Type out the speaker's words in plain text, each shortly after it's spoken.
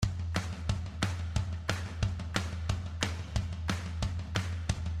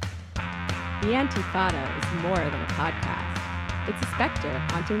The Antifada is more than a podcast. It's a specter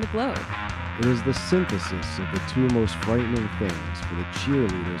haunting the globe. It is the synthesis of the two most frightening things for the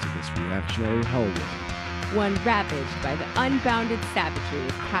cheerleaders of this reactionary hellworld. One ravaged by the unbounded savagery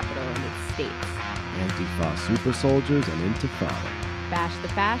of capital and its states. Antifa super soldiers and Intifada. Bash the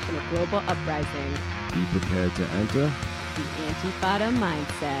fash in a global uprising. Be prepared to enter The Antifada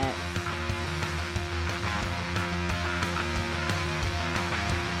mindset.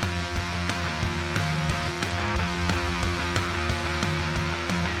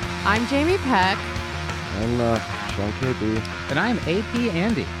 I'm Jamie Peck. I'm Sean KB. And I'm AP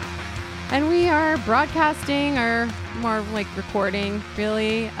Andy. And we are broadcasting, or more like recording,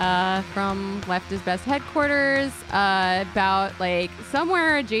 really, from Left is Best headquarters, about like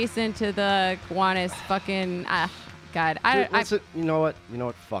somewhere adjacent to the Kiwanis fucking, God. You know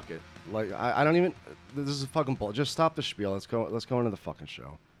what? Fuck it. Like, I don't even, this is a fucking bull. Just stop the spiel. Let's go into the fucking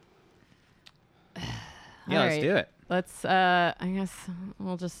show. Yeah, let's do it. Let's, I guess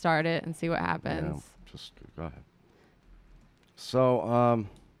we'll just start it and see what happens. Yeah, just go ahead. So,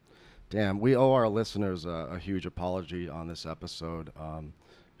 damn, we owe our listeners a huge apology on this episode.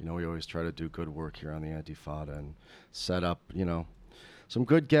 We always try to do good work here on the Antifada and set up, some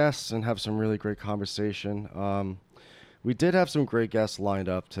good guests and have some really great conversation. We did have some great guests lined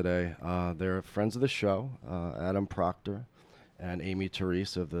up today. They're friends of the show, Adam Proctor and Amy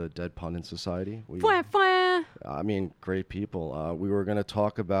Therese of the Dead Pundit Society. Great people. We were going to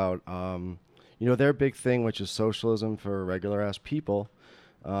talk about, their big thing, which is socialism for regular-ass people,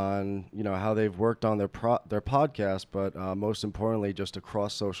 and, how they've worked on their podcast, but most importantly, just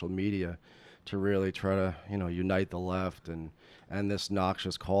across social media to really try to, unite the left and this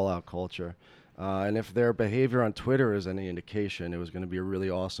noxious call-out culture. And if their behavior on Twitter is any indication, it was going to be a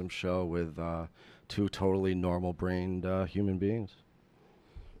really awesome show with two totally normal-brained human beings.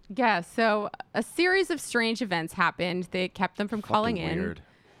 Yeah, so a series of strange events happened. They kept them from calling in. Weird.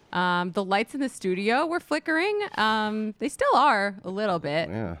 The lights in the studio were flickering. They still are a little bit.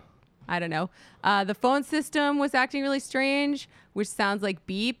 Yeah. I don't know. The phone system was acting really strange, which sounds like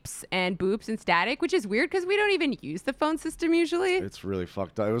beeps and boops and static, which is weird because we don't even use the phone system usually. It's really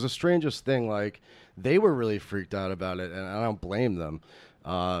fucked up. It was the strangest thing. Like, they were really freaked out about it, and I don't blame them.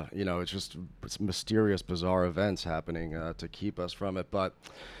 It's mysterious, bizarre events happening to keep us from it. But,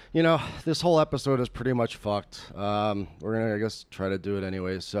 this whole episode is pretty much fucked. We're going to, I guess, try to do it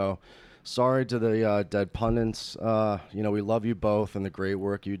anyway. So, sorry to the Dead Pundits. We love you both and the great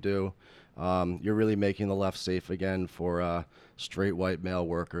work you do. You're really making the left safe again for straight white male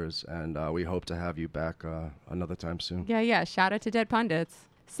workers, and we hope to have you back another time soon. Yeah. Shout out to Dead Pundits.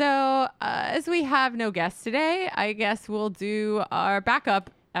 So, as we have no guests today, I guess we'll do our backup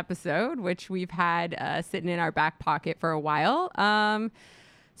episode, which we've had sitting in our back pocket for a while.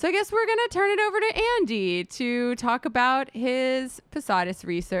 So I guess we're going to turn it over to Andy to talk about his Posadism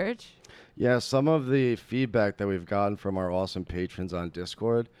research. Yeah, some of the feedback that we've gotten from our awesome patrons on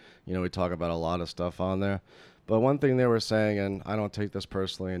Discord, we talk about a lot of stuff on there. But one thing they were saying, and I don't take this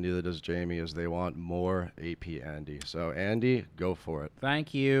personally, and neither does Jamie, is they want more AP Andy. So, Andy, go for it.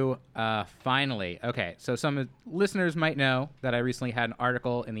 Thank you. Finally. Okay, so some listeners might know that I recently had an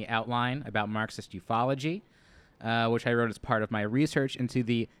article in the Outline about Marxist ufology, which I wrote as part of my research into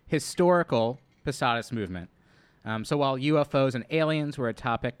the historical Posadist movement. So while UFOs and aliens were a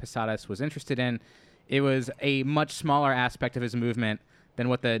topic Posadist was interested in, it was a much smaller aspect of his movement than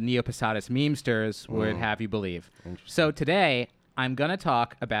what the neo-Posadist memesters would have you believe. So today, I'm going to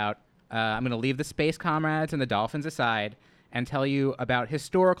talk about, I'm going to leave the space comrades and the dolphins aside and tell you about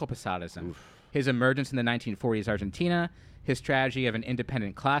historical Posadism, his emergence in the 1940s Argentina, his strategy of an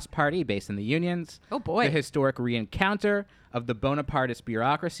independent class party based in the unions, the historic re-encounter of the Bonapartist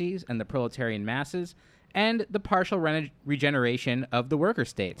bureaucracies and the proletarian masses, and the partial regeneration of the worker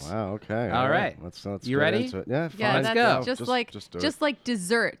states. Wow, okay. All right. Let's you get ready? into it. Yeah, fine. Yeah, Let's go. Just like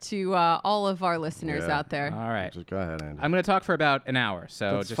dessert to all of our listeners out there. All right. Just go ahead, Andy. I'm going to talk for about an hour,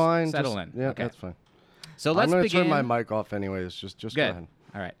 so that's just fine. settle in. Yeah, okay. that's fine. So let's I'm going to begin. turn my mic off anyways. Just go ahead.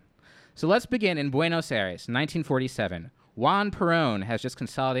 All right. So let's begin in Buenos Aires, 1947. Juan Perón has just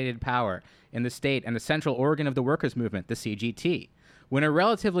consolidated power in the state and the central organ of the workers' movement, the CGT, when a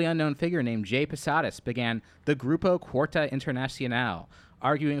relatively unknown figure named Jay Posadas began the Grupo Cuarta Internacional,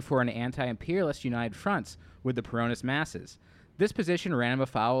 arguing for an anti-imperialist united front with the Peronist masses. This position ran him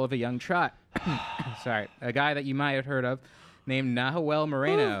afoul of a young trot, a guy that you might have heard of, named Nahuel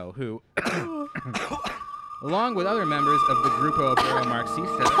Moreno, who, along with other members of the Grupo Obrero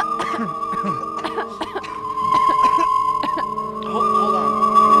Marxista, Hold on.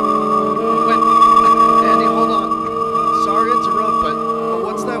 Wait, Andy, hold on. Sorry to interrupt, but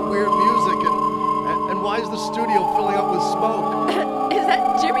what's that weird music? And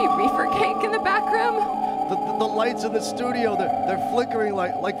flickering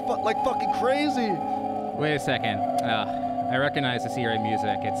like fucking crazy. Wait a second. I recognize the Sierra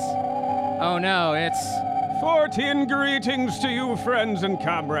music. Oh no, it's... 14 greetings to you, friends and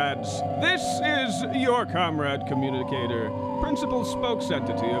comrades. This is your Comrade Communicator, principal spokes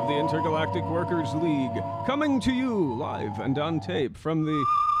entity of the Intergalactic Workers League, coming to you live and on tape from the...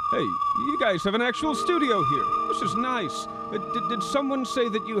 Hey, you guys have an actual studio here. This is nice. Did someone say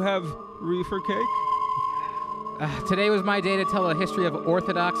that you have reefer cake? Today was my day to tell a history of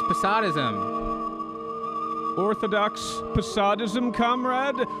Orthodox Posadism. Orthodox Posadism,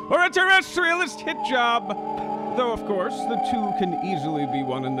 comrade? Or a terrestrialist hit job? Though, of course, the two can easily be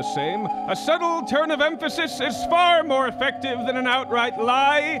one and the same. A subtle turn of emphasis is far more effective than an outright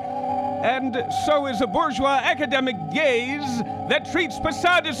lie. And so is a bourgeois academic gaze that treats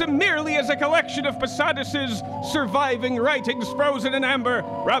Posadism merely as a collection of Posadis's surviving writings frozen in amber,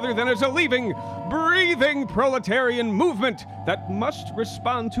 rather than as a living, breathing proletarian movement that must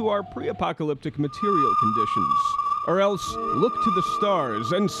respond to our pre-apocalyptic material conditions, or else look to the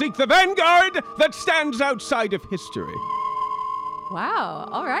stars and seek the vanguard that stands outside of history. Wow.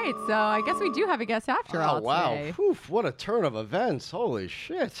 All right. So I guess we do have a guest after all today. Wow. Oof, what a turn of events. Holy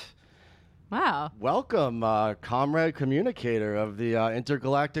shit. Wow. Welcome, Comrade Communicator of the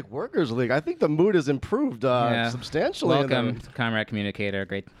Intergalactic Workers League. I think the mood has improved substantially. Welcome, Comrade Communicator.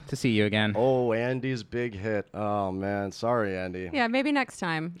 Great to see you again. Oh, Andy's big hit. Oh, man. Sorry, Andy. Yeah, maybe next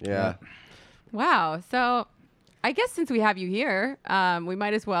time. Yeah. Wow. So I guess since we have you here, we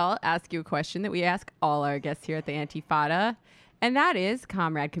might as well ask you a question that we ask all our guests here at the Antifada. And that is,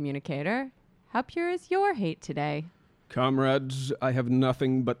 Comrade Communicator, how pure is your hate today? Comrades, I have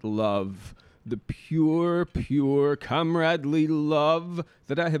nothing but love. The pure, pure, comradely love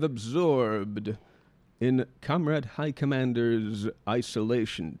that I have absorbed in Comrade High Commander's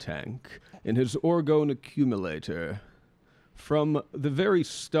isolation tank, in his orgone accumulator, from the very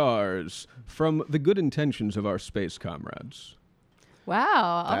stars, from the good intentions of our space comrades.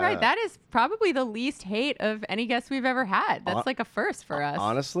 Wow. All right. That is probably the least hate of any guest we've ever had. That's like a first for us.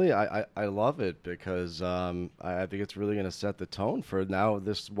 Honestly, I love it because I think it's really going to set the tone for now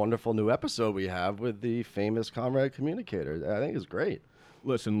this wonderful new episode we have with the famous Comrade Communicator. I think it's great.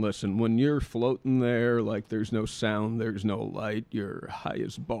 Listen, when you're floating there like there's no sound, there's no light, you're high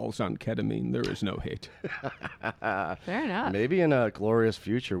as balls on ketamine, there is no hate. Fair enough. Maybe in a glorious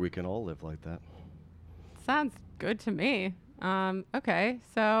future we can all live like that. Sounds good to me. Okay,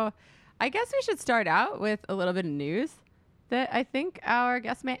 so I guess we should start out with a little bit of news that I think our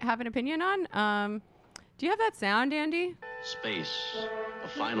guests may have an opinion on. Do you have that sound, Andy? Space, the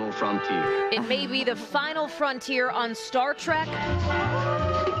final frontier. It may be the final frontier on Star Trek,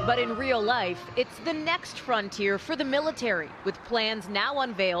 but in real life, it's the next frontier for the military, with plans now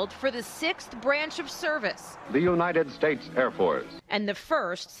unveiled for the 6th branch of service. The United States Air Force. And the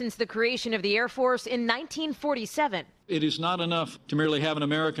first since the creation of the Air Force in 1947. It is not enough to merely have an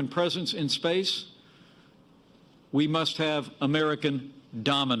American presence in space. We must have American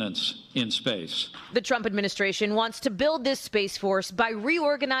dominance in space. The Trump administration wants to build this Space Force by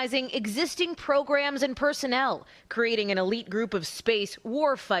reorganizing existing programs and personnel, creating an elite group of space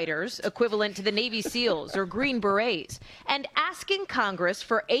war fighters, equivalent to the Navy SEALs or Green Berets, and asking Congress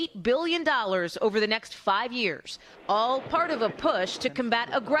for $8 billion over the next 5 years, all part of a push to combat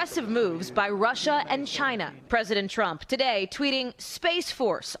aggressive moves by Russia and China. President Trump today tweeting Space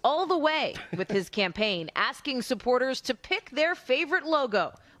Force all the way with his campaign, asking supporters to pick their favorite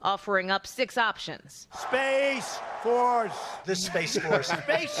logo, offering up 6 options. Space Force. The Space Force.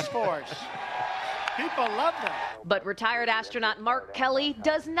 Space Force. People love that. But retired astronaut Mark Kelly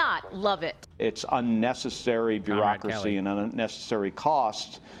does not love it. It's unnecessary bureaucracy and unnecessary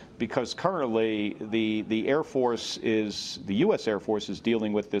cost because currently the Air Force the U.S. Air Force is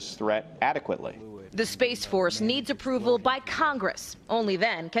dealing with this threat adequately. The Space Force needs approval by Congress. Only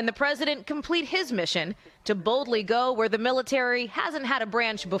then can the president complete his mission to boldly go where the military hasn't had a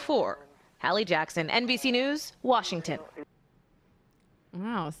branch before. Hallie Jackson, NBC News, Washington.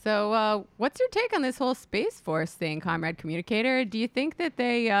 Wow. So what's your take on this whole Space Force thing, Comrade Communicator? Do you think that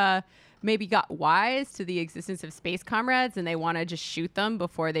they maybe got wise to the existence of space comrades and they want to just shoot them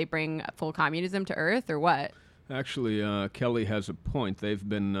before they bring full communism to Earth, or what? Actually, Kelly has a point.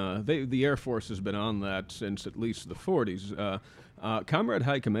 The Air Force has been on that since at least the 40s. Comrade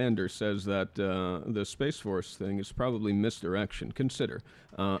High Commander says that the Space Force thing is probably misdirection. Consider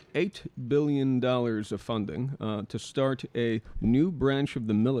 $8 billion of funding to start a new branch of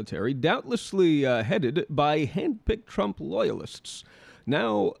the military, doubtlessly headed by hand-picked Trump loyalists.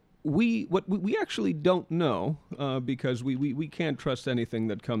 Now, we actually don't know, because we can't trust anything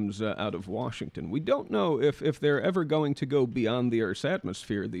that comes out of Washington. We don't know if they're ever going to go beyond the Earth's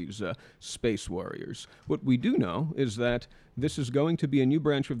atmosphere, these space warriors. What we do know is that this is going to be a new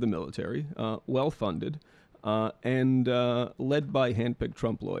branch of the military, well-funded, and led by hand-picked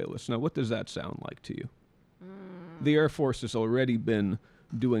Trump loyalists. Now, what does that sound like to you? The Air Force has already been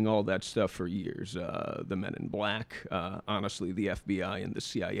doing all that stuff for years. The Men in Black, honestly, the FBI and the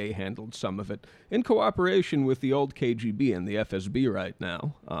CIA handled some of it in cooperation with the old KGB and the FSB right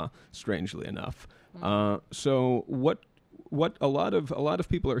now, strangely enough. So what a lot of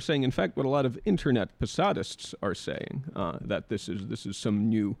people are saying, in fact, what a lot of internet Posadists are saying, that this is some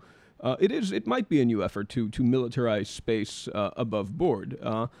new. It might be a new effort to militarize space above board.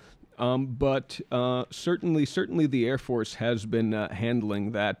 But certainly the Air Force has been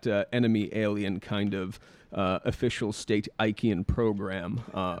handling that enemy alien kind of official state Ikean program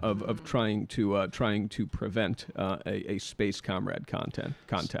of trying to prevent a space comrade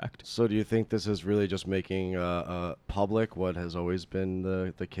contact. So do you think this is really just making public what has always been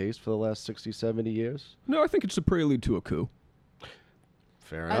the case for the last 60, 70 years? No, I think it's a prelude to a coup.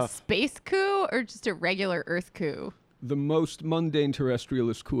 Fair A enough. space coup or just a regular Earth coup? The most mundane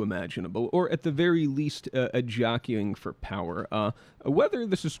terrestrialist coup imaginable, or at the very least, a jockeying for power. Whether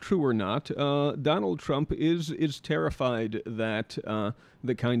this is true or not, Donald Trump is terrified that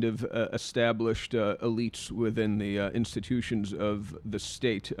the kind of established elites within the institutions of the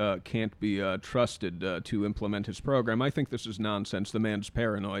state can't be trusted to implement his program. I think this is nonsense. The man's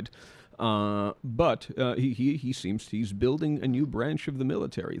paranoid. But he seems he's building a new branch of the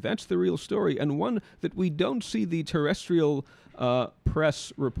military. That's the real story, and one that we don't see the terrestrial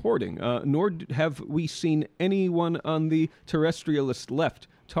press reporting, nor have we seen anyone on the terrestrialist left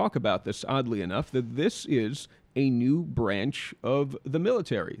talk about this, oddly enough, that this is a new branch of the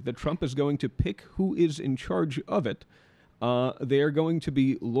military, that Trump is going to pick who is in charge of it. They are going to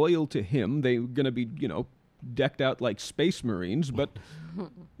be loyal to him. They're going to be, decked out like space marines, but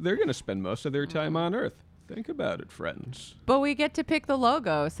they're going to spend most of their time on Earth. Think about it, friends. But we get to pick the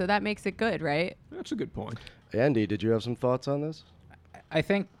logo, so that makes it good, right? That's a good point. Andy, did you have some thoughts on this? I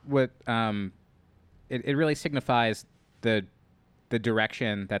think what it really signifies the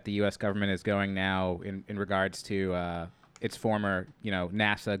direction that the U.S. government is going now in regards to its former,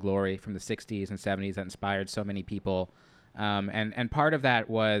 NASA glory from the 60s and 70s that inspired so many people. And part of that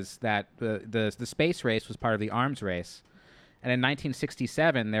was that the space race was part of the arms race. And in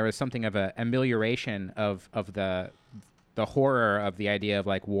 1967, there was something of an amelioration of the horror of the idea of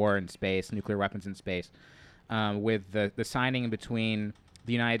like war in space, nuclear weapons in space, with the signing between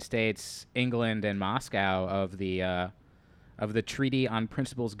the United States, England, and Moscow of the Treaty on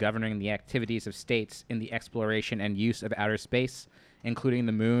Principles Governing the Activities of States in the Exploration and Use of Outer Space, including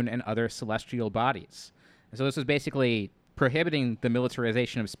the Moon and other celestial bodies. And so this was basically prohibiting the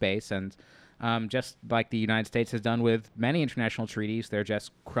militarization of space, and just like the United States has done with many international treaties, they're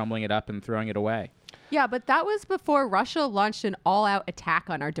just crumbling it up and throwing it away. Yeah, but that was before Russia launched an all-out attack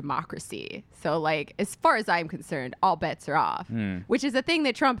on our democracy. So, like, as far as I'm concerned, all bets are off, which is a thing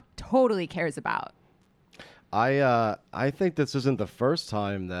that Trump totally cares about. I think this isn't the first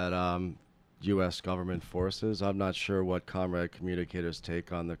time that U.S. government forces. I'm not sure what Comrade Communicator's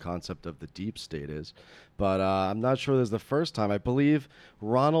take on the concept of the deep state is, but I'm not sure this is the first time. I believe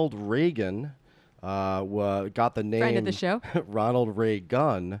Ronald Reagan got the name friend of the show, Ronald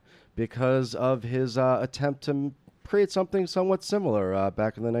Reagan, because of his attempt to create something somewhat similar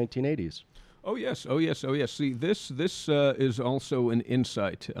back in the 1980s. Oh yes. See, this is also an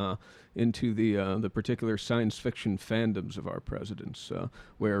insight into the particular science fiction fandoms of our presidents.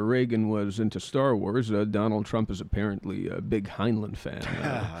 Where Reagan was into Star Wars, Donald Trump is apparently a big Heinlein fan.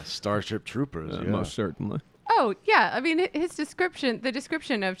 Starship Troopers, yeah. Most certainly. Oh yeah, I mean the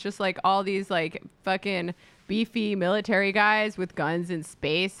description of just like all these like fucking beefy military guys with guns in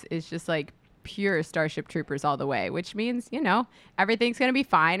space is just like pure Starship Troopers all the way, which means, everything's going to be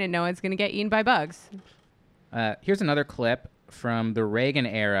fine and no one's going to get eaten by bugs. Here's another clip from the Reagan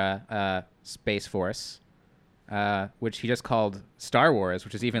era Space Force, which he just called Star Wars,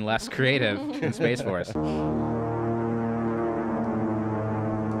 which is even less creative than Space Force.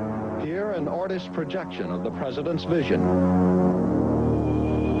 Here, an artist's projection of the president's vision.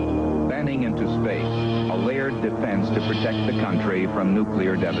 Banning into space, a layered defense to protect the country from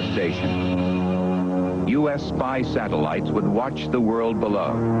nuclear devastation. U.S. spy satellites would watch the world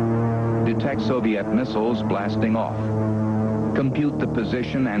below, detect Soviet missiles blasting off, compute the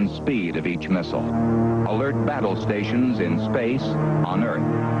position and speed of each missile, alert battle stations in space, on Earth.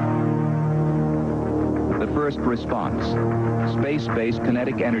 The burst response. Space-based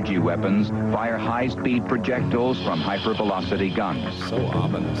kinetic energy weapons fire high-speed projectiles from hypervelocity guns, So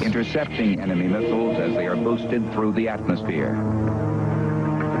ominous. intercepting enemy missiles as they are boosted through the atmosphere.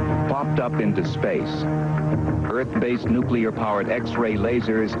 Popped up into space, Earth-based nuclear-powered X-ray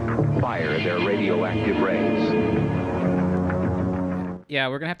lasers fire their radioactive rays. Yeah,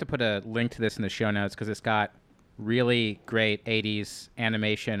 we're going to have to put a link to this in the show notes because it's got really great 80s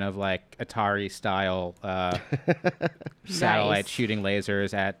animation of like Atari-style satellite shooting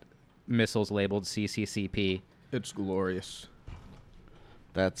lasers at missiles labeled CCCP. It's glorious.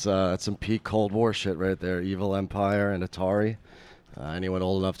 That's some peak Cold War shit right there. Evil Empire and Atari. Anyone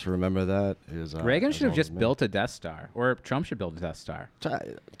old enough to remember that is Reagan should have old just as me. built a Death Star, or Trump should build a Death Star.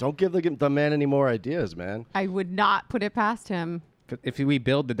 Don't give the man any more ideas, man. I would not put it past him. If we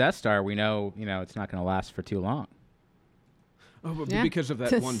build the Death Star, we know, it's not going to last for too long. Oh, but Yeah. because of that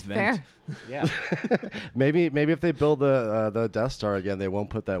That's one vent. fair. Yeah. Maybe if they build the Death Star again, they won't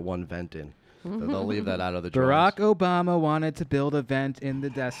put that one vent in. They'll leave that out of the Barack drawings. Obama wanted to build a vent in the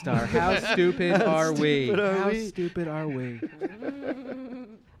Death Star. How stupid are we? stupid are How we? stupid are we?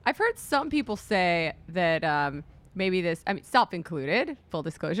 I've heard some people say that maybe this, I mean, self-included, full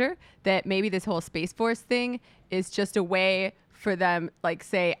disclosure, that maybe this whole Space Force thing is just a way for them, like,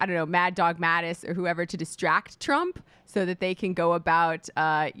 say, I don't know, Mad Dog Mattis or whoever, to distract Trump so that they can go about,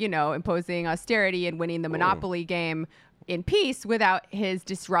 imposing austerity and winning the Monopoly game in peace without his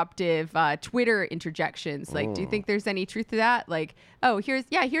disruptive Twitter interjections. Like, do you think there's any truth to that? Like, oh, here's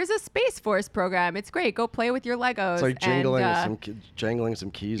a Space Force program. It's great. Go play with your Legos. It's like jingling and, jangling some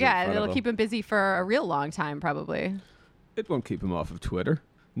keys. yeah, in front it'll of him. keep him busy for a real long time, probably. It won't keep him off of Twitter.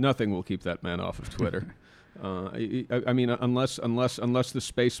 Nothing will keep that man off of Twitter. I mean, unless the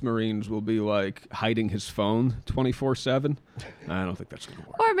Space Marines will be like hiding his phone 24/7, I don't think that's going to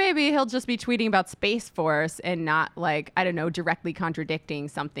work. Or maybe he'll just be tweeting about Space Force and not, like, I don't know, directly contradicting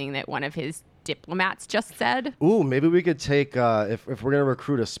something that one of his diplomats just said. Ooh, maybe we could take if we're gonna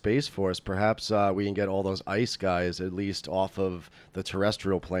recruit a Space Force, perhaps we can get all those ICE guys at least off of the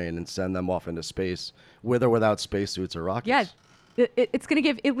terrestrial plane and send them off into space with or without spacesuits or rockets. Yeah, it's going to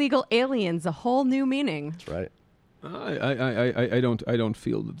give illegal aliens a whole new meaning. That's right. I don't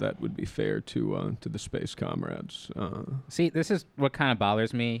feel that would be fair to the space comrades. See, this is what kind of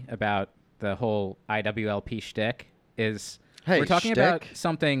bothers me about the whole IWL-P shtick is Hey, we're talking about shtick?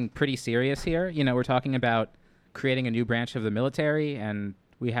 something pretty serious here. We're talking about creating a new branch of the military, and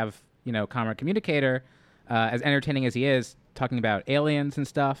we have, Comrade Communicator, as entertaining as he is, talking about aliens and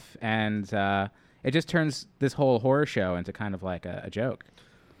stuff, and it just turns this whole horror show into kind of like a joke.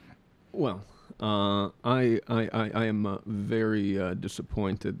 Well, I am very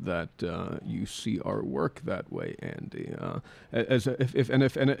disappointed that you see our work that way, Andy.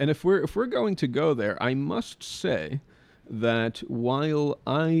 If we're going to go there, I must say that while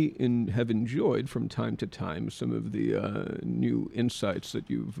I have enjoyed from time to time some of the new insights that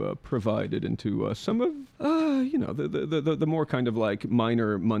you've provided into some of the more kind of like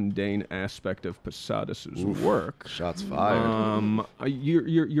minor mundane aspect of Posadis's work. Shots fired.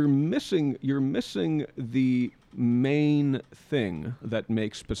 You're missing the main thing that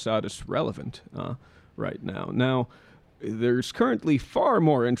makes Posadis relevant right now. Now, there's currently far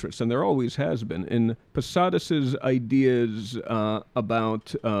more interest, and there always has been, in Posadis's ideas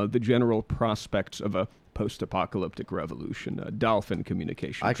about the general prospects of a post-apocalyptic revolution, dolphin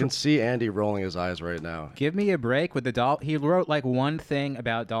communication. I can see Andy rolling his eyes right now. Give me a break with the dolphin. He wrote like one thing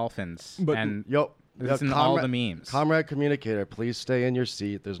about dolphins, But- and Yo, this is in all the memes. Comrade Communicator, please stay in your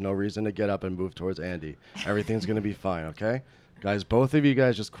seat. There's no reason to get up and move towards Andy. Everything's going to be fine, okay? Guys, both of you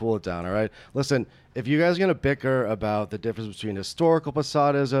guys just cool it down, all right? Listen, if you guys are going to bicker about the difference between historical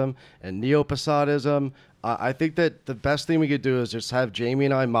Posadism and neo-Posadism, I think that the best thing we could do is just have Jamie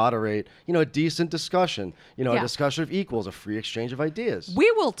and I moderate, a decent discussion, a Yeah. discussion of equals, a free exchange of ideas.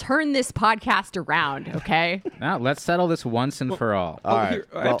 We will turn this podcast around, okay? Now, let's settle this once and for all. All right. Here,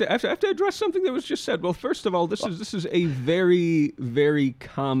 I have to address something that was just said. Well, first of all, this is a very, very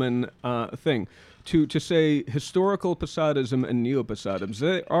common thing. To say historical Posadism and neo-Posadism,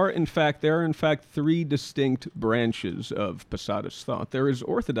 there are in fact three distinct branches of Posadist thought. There is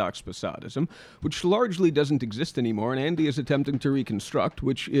Orthodox Posadism, which largely doesn't exist anymore, and Andy is attempting to reconstruct,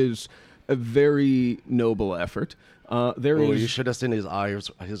 which is a very noble effort. You should have seen his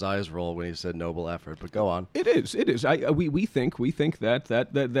eyes roll when he said noble effort, but go on. It is. We think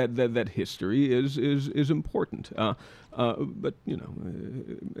that history is important. But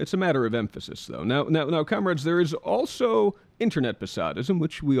it's a matter of emphasis, though. Now, comrades, there is also internet Posadism,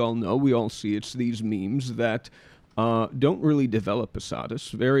 which we all know, we all see. It's these memes that don't really develop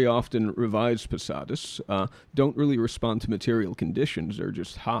Posadis, very often revise Posadis, don't really respond to material conditions. They're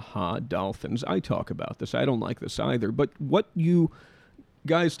just dolphins. I talk about this. I don't like this either. But what you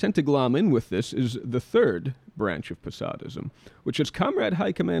guys tend to glom in with this is the third branch of Posadism, which is Comrade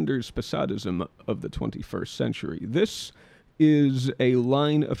High Commander's Posadism of the 21st century. This is a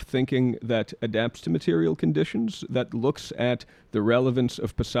line of thinking that adapts to material conditions, that looks at the relevance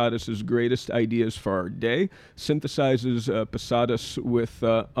of Posadis's greatest ideas for our day, synthesizes Posadis with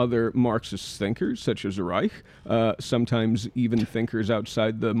other Marxist thinkers, such as Reich, sometimes even thinkers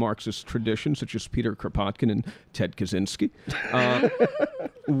outside the Marxist tradition, such as Peter Kropotkin and Ted Kaczynski.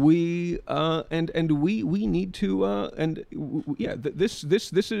 We need to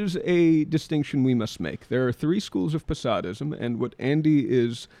this is a distinction we must make. There are three schools of Posadism, and what Andy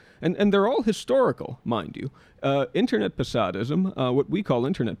is, and they're all historical, mind you. Internet Posadism, what we call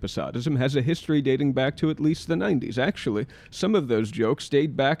Internet Posadism, has a history dating back to at least the 90s. Actually, some of those jokes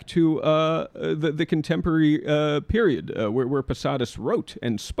date back to the contemporary period where Posadis wrote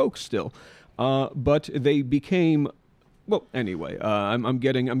and spoke still, but they became. Well, anyway, I'm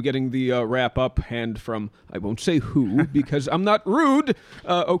getting the wrap up hand from, I won't say who because I'm not rude.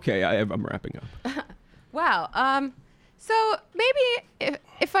 Okay, I'm wrapping up. Wow. So maybe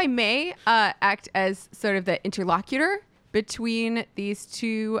if I may act as sort of the interlocutor between these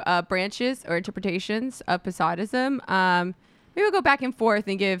two branches or interpretations of Posadism, maybe we'll go back and forth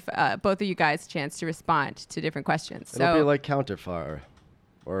and give both of you guys a chance to respond to different questions. It'll be like counterfire.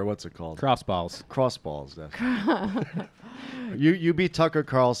 Or what's it called? Crossballs. Crossballs. You be Tucker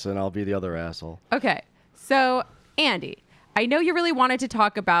Carlson. I'll be the other asshole. Okay. So, Andy, I know you really wanted to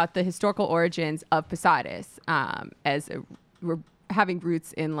talk about the historical origins of Posadis as we're having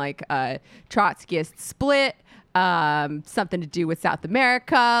roots in like Trotskyist split, something to do with South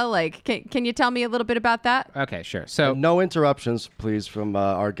America. Like, can you tell me a little bit about that? Okay, sure. So no interruptions, please, from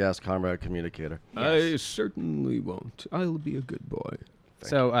our guest, Comrade Communicator. Yes. I certainly won't. I'll be a good boy.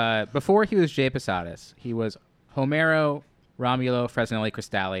 So before he was J. Posadis, he was Homero Romulo Fresnelli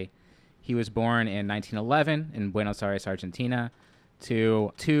Cristalli. He was born in 1911 in Buenos Aires, Argentina,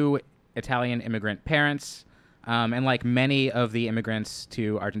 to two Italian immigrant parents. And like many of the immigrants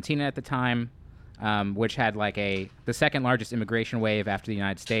to Argentina at the time, which had like the second largest immigration wave after the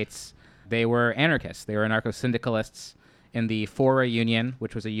United States, they were anarchists. They were anarcho-syndicalists in the Fora Union,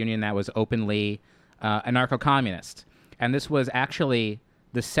 which was a union that was openly anarcho-communist. And this was actually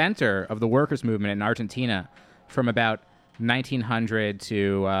the center of the workers' movement in Argentina from about 1900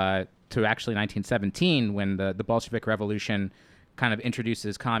 to actually 1917, when the Bolshevik Revolution kind of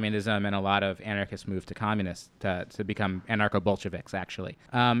introduces communism, and a lot of anarchists moved to communists to become anarcho-Bolsheviks, actually.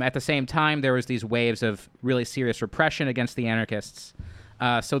 At the same time, there was these waves of really serious repression against the anarchists,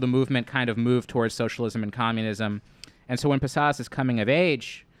 so the movement kind of moved towards socialism and communism. And so when Posadis is coming of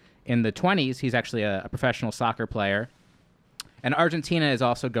age in the 20s, he's actually a professional soccer player. And Argentina is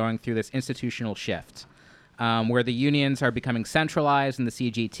also going through this institutional shift where the unions are becoming centralized in the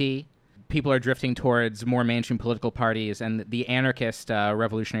CGT. People are drifting towards more mainstream political parties, and the anarchist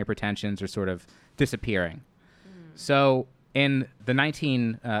revolutionary pretensions are sort of disappearing. So in the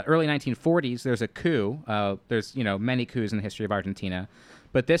early 1940s, there's a coup. There's many coups in the history of Argentina,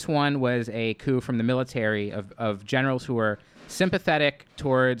 but this one was a coup from the military of generals who were sympathetic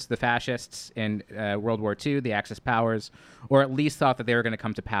towards the fascists in World War II, the Axis powers, or at least thought that they were going to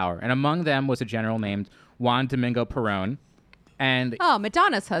come to power. And among them was a general named Juan Domingo Perón. And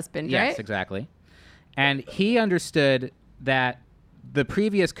Madonna's husband, right? Yes, exactly. And he understood that the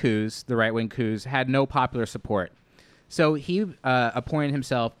previous coups, the right-wing coups, had no popular support. So he appointed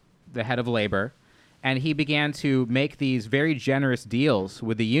himself the head of labor, and he began to make these very generous deals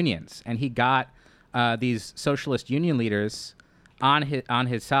with the unions. And he got these socialist union leaders on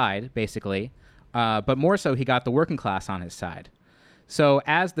his side, basically, but more so, he got the working class on his side. So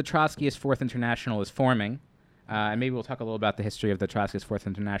as the Trotskyist Fourth International is forming, and maybe we'll talk a little about the history of the Trotskyist Fourth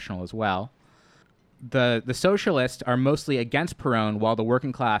International as well, the socialists are mostly against Perón, while the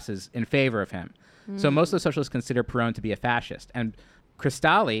working class is in favor of him. So most of the socialists consider Perón to be a fascist. And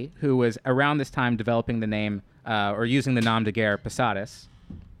Cristalli, who was around this time developing the name, or using the nom de guerre Posadis,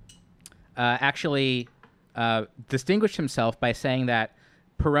 actually distinguished himself by saying that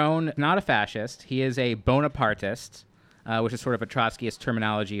Perón is not a fascist, he is a Bonapartist, which is sort of a Trotskyist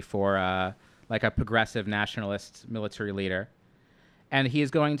terminology for like a progressive nationalist military leader. And he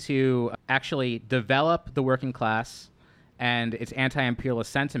is going to actually develop the working class and its anti-imperialist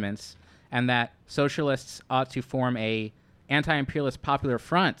sentiments, and that socialists ought to form a anti-imperialist popular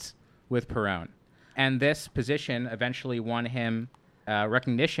front with Perón. And this position eventually won him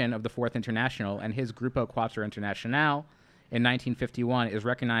recognition of the Fourth International, and his Grupo Cuatro Internacional in 1951 is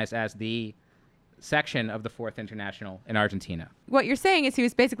recognized as the section of the Fourth International in Argentina. What you're saying is he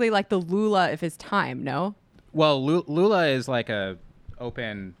was basically like the Lula of his time, no? Well, Lula is like a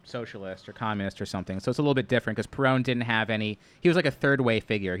open socialist or communist or something, so it's a little bit different because Perón didn't have any. He was like a third-way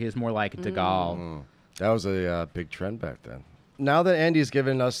figure. He was more like De Gaulle. That was a big trend back then. Now that Andy's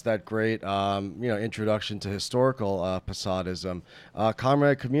given us that great, introduction to historical Posadism,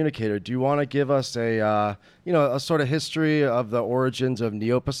 Comrade Communicator, do you want to give us a sort of history of the origins of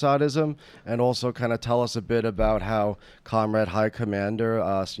Neo-Posadism, and also kind of tell us a bit about how Comrade High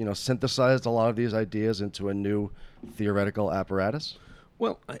Commander, synthesized a lot of these ideas into a new theoretical apparatus?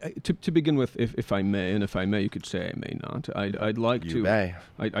 Well, to begin with, if I may, and if I may, you could say I may not. I'd like to. You may.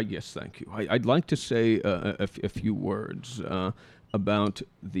 Yes, thank you. I'd like to say a few words about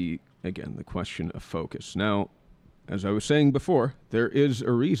the question of focus. Now, as I was saying before, there is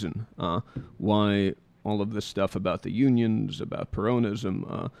a reason why all of this stuff about the unions, about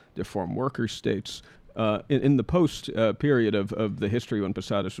Peronism, deformed worker states. In the post period of the history when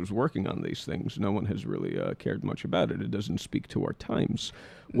Posadas was working on these things, no one has really cared much about it. It doesn't speak to our times.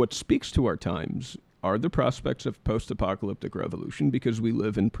 What speaks to our times are the prospects of post-apocalyptic revolution, because we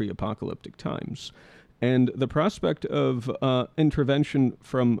live in pre-apocalyptic times, and the prospect of intervention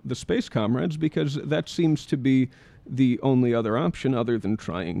from the space comrades, because that seems to be the only other option other than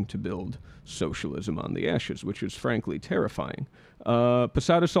trying to build socialism on the ashes, which is frankly terrifying.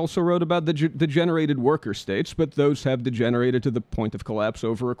 Posadas also wrote about the degenerated worker states, but those have degenerated to the point of collapse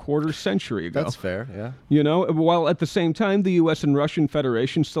over a quarter century ago. That's fair, yeah. While at the same time, the U.S. and Russian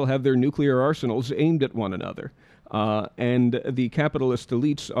Federation still have their nuclear arsenals aimed at one another. And the capitalist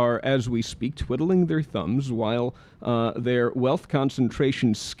elites are, as we speak, twiddling their thumbs while their wealth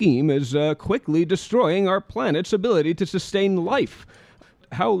concentration scheme is quickly destroying our planet's ability to sustain life.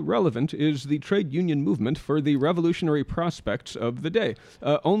 How relevant is the trade union movement for the revolutionary prospects of the day?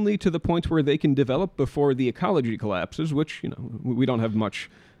 Only to the point where they can develop before the ecology collapses, which, we don't have much.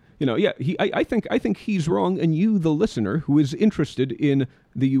 I think he's wrong, and you, the listener, who is interested in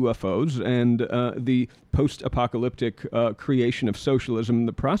the UFOs and the post-apocalyptic creation of socialism and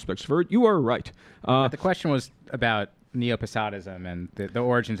the prospects for it, you are right. But the question was about Neo-Posadism and the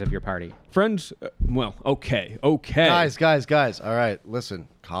origins of your party. Friends, okay. Guys, all right, listen,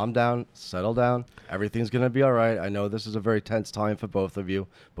 calm down, settle down. Everything's going to be all right. I know this is a very tense time for both of you,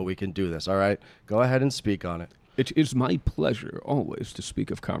 but we can do this, all right? Go ahead and speak on it. It is my pleasure always to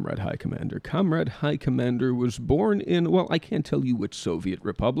speak of Comrade High Commander. Comrade High Commander was born in, I can't tell you which Soviet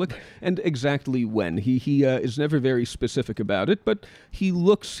republic and exactly when. He is never very specific about it, but he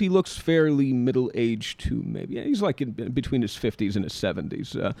looks fairly middle-aged to maybe. He's like between his 50s and his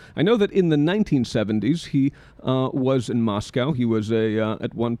 70s. I know that in the 1970s he was in Moscow. He was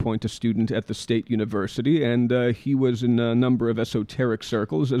at one point a student at the State University, and he was in a number of esoteric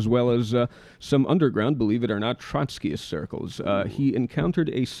circles as well as some underground, believe it or not, Trotskyist circles. He encountered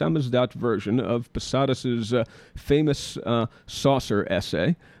a samizdat version of Posadis's famous saucer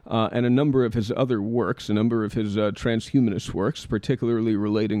essay and a number of his other works, a number of his transhumanist works, particularly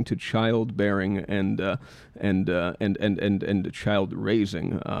relating to childbearing and child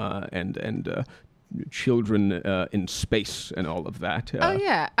raising and children in space and all of that. Oh,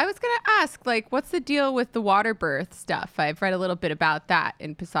 yeah. I was going to ask, what's the deal with the water birth stuff? I've read a little bit about that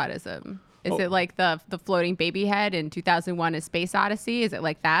in Posadism. Is it like the floating baby head in 2001: A Space Odyssey? Is it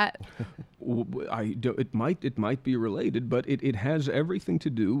like that? It might be related, but it has everything to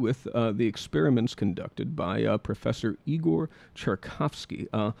do with the experiments conducted by Professor Igor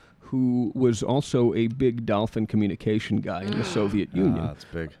Cherkovsky, who was also a big dolphin communication guy in the Soviet Union. That's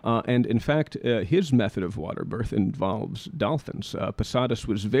big. And in fact, his method of water birth involves dolphins. Posadas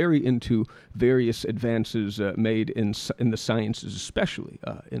was very into various advances made in the sciences, especially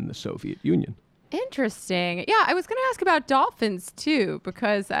in the Soviet Union. Interesting. Yeah, I was going to ask about dolphins, too,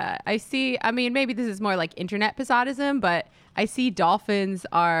 because maybe this is more like internet Posadism, but I see dolphins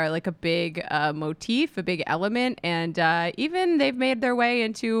are like a big motif, a big element, and even they've made their way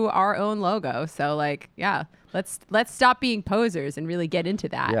into our own logo. So, let's stop being posers and really get into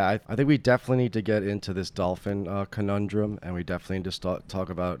that. Yeah, I think we definitely need to get into this dolphin conundrum, and we definitely need to talk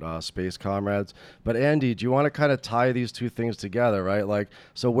about space comrades. But Andy, do you want to kind of tie these two things together, right?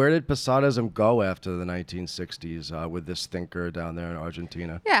 So where did Posadism go after the 1960s with this thinker down there in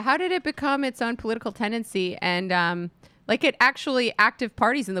Argentina? Yeah, how did it become its own political tendency and it actually active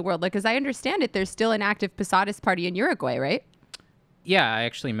parties in the world? As I understand it, there's still an active Posadist party in Uruguay, right? Yeah, I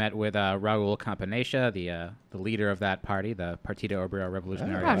actually met with Raúl Campanella, the leader of that party, the Partido Obrero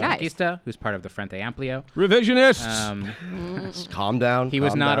Revolucionario Anarquista, who's part of the Frente Amplio. Revisionists! Calm down. He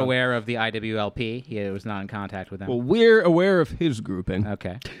was not aware of the IWL-P. He was not in contact with them. Well, we're aware of his grouping.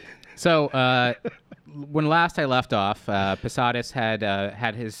 Okay. So when last I left off, Posadis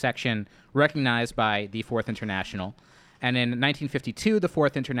had his section recognized by the Fourth International. And in 1952, the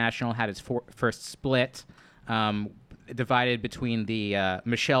Fourth International had its first split, divided between the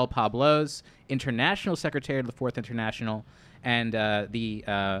Michel Pablos, International Secretary of the Fourth International, and the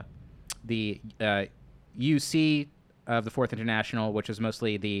UC of the Fourth International, which was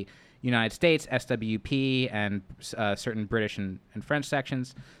mostly the United States, SWP, and certain British and French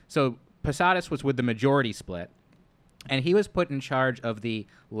sections. So Posadis was with the majority split, and he was put in charge of the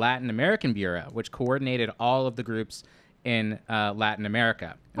Latin American Bureau, which coordinated all of the groups in Latin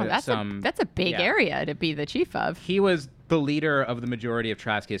America. Oh, that's a big area to be the chief of. He was the leader of the majority of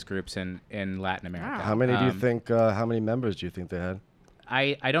Trotskyist groups in Latin America. Wow. How many do you think? How many members do you think they had?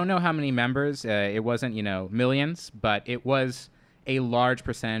 I don't know how many members. It wasn't millions, but it was a large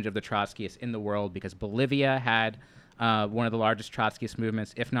percentage of the Trotskyists in the world, because Bolivia had one of the largest Trotskyist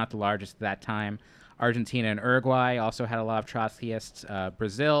movements, if not the largest at that time. Argentina and Uruguay also had a lot of Trotskyists.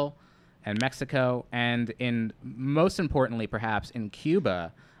 Brazil and Mexico, and most importantly, perhaps, in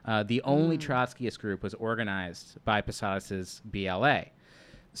Cuba, the only Trotskyist group was organized by Posadis's BLA.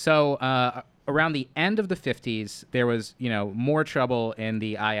 So around the end of the 50s, there was, more trouble in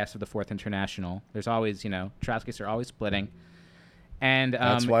the IS of the Fourth International. There's always, Trotskyists are always splitting. And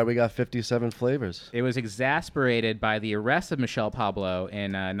that's why we got 57 flavors. It was exacerbated by the arrest of Michel Pablo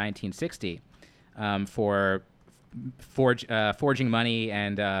in 1960 for forging money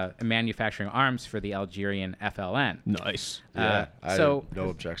and manufacturing arms for the Algerian FLN. Nice. Yeah, no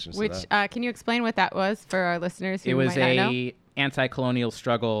objections to that. Can you explain what that was for our listeners who might not know? It was a anti-colonial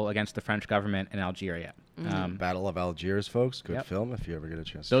struggle against the French government in Algeria. Battle of Algiers, folks. Good film if you ever get a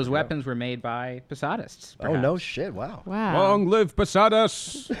chance. Those weapons were made by Posadists. Oh, no shit. Wow. Long live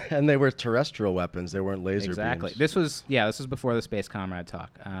Posadas. And they were terrestrial weapons. They weren't laser beams. This was before the Space Comrade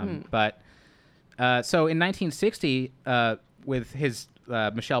talk. But so in 1960, with his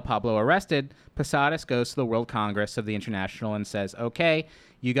Michel Pablo arrested, Posadis goes to the World Congress of the International and says, okay,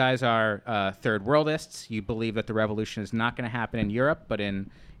 you guys are third worldists. You believe that the revolution is not going to happen in Europe, but in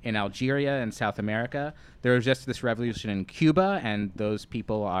Algeria and South America. There was just this revolution in Cuba, and those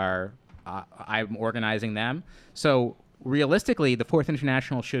people are, I'm organizing them. So realistically, the Fourth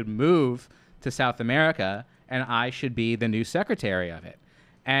International should move to South America, and I should be the new secretary of it.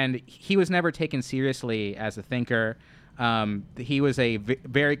 And he was never taken seriously as a thinker. He was a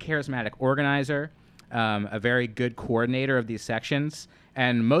very charismatic organizer, a very good coordinator of these sections,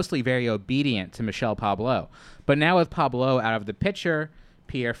 and mostly very obedient to Michel Pablo. But now with Pablo out of the picture,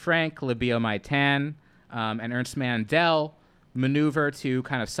 Pierre Frank, Libio Maitan, and Ernst Mandel maneuver to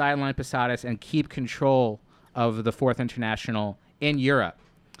kind of sideline Posadis and keep control of the Fourth International in Europe.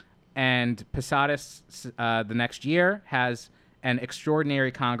 And Posadis, the next year, has an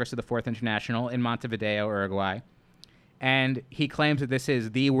extraordinary Congress of the Fourth International in Montevideo, Uruguay. And he claims that this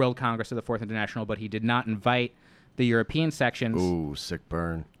is the World Congress of the Fourth International, but he did not invite the European sections. Ooh, sick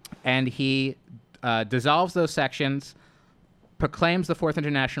burn. And he dissolves those sections, proclaims the Fourth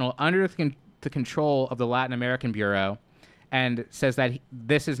International under the control of the Latin American Bureau, and says that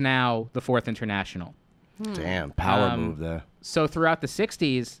this is now the Fourth International. Damn, power move there. So throughout the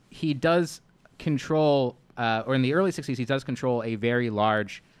 60s, he does control, or in the early 60s, he does control a very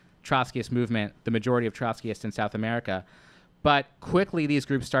large Trotskyist movement, the majority of Trotskyists in South America. But quickly, these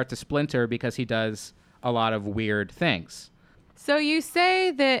groups start to splinter because he does a lot of weird things. So you say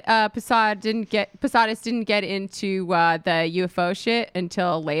that Posadis didn't get into the UFO shit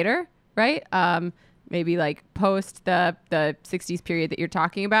until later, right? Maybe like post the 60s period that you're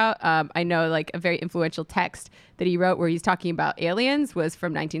talking about. I know like a very influential text that he wrote where he's talking about aliens was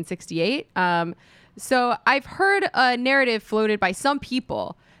from 1968. So I've heard a narrative floated by some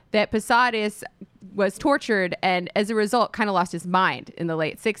people that Posadis was tortured and as a result kind of lost his mind in the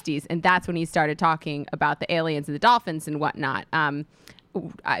late 60s. And that's when he started talking about the aliens and the dolphins and whatnot.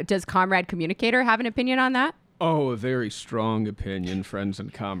 Does Comrade Communicator have an opinion on that? Oh, a very strong opinion, friends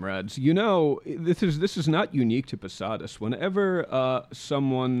and comrades. You know, this is not unique to Posadis. Whenever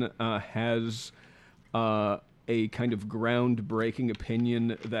someone has a kind of groundbreaking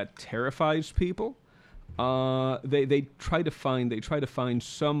opinion that terrifies people, they try to find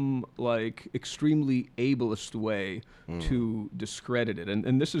some like extremely ableist way to discredit it,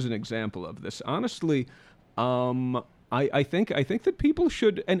 and this is an example of this. Honestly, I think that people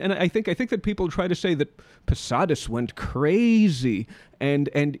should, and I think that people try to say that Posadis went crazy and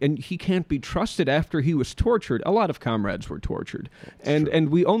he can't be trusted after he was tortured. A lot of comrades were tortured, and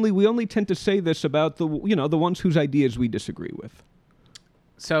we only tend to say this about the ones whose ideas we disagree with.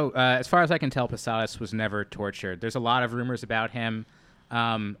 So as far as I can tell, Posadis was never tortured. There's a lot of rumors about him.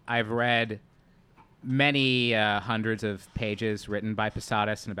 I've read many hundreds of pages written by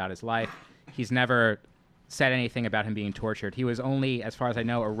Posadis and about his life. He's never said anything about him being tortured. He was only, as far as I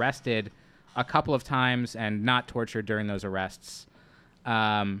know, arrested a couple of times and not tortured during those arrests.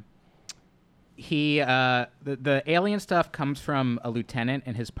 The alien stuff comes from a lieutenant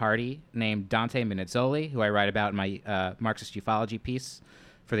in his party named Dante Minizzoli, who I write about in my Marxist ufology piece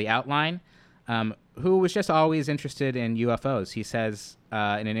for the outline, who was just always interested in UFOs. He says in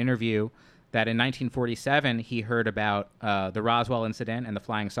an interview that in 1947 he heard about the Roswell incident and the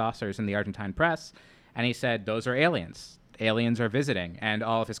flying saucers in the Argentine press, and he said, those are aliens. Aliens are visiting. And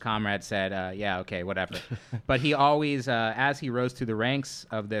all of his comrades said, yeah, okay, whatever. But he always, as he rose through the ranks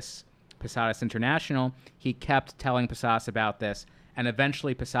of this Posadis International, he kept telling Posadis about this, and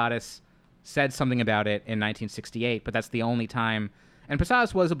eventually Posadis said something about it in 1968, but that's the only time. And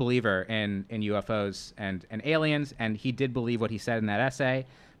Posadis was a believer in UFOs and aliens, and he did believe what he said in that essay,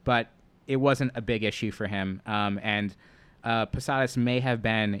 but it wasn't a big issue for him. Posadis may have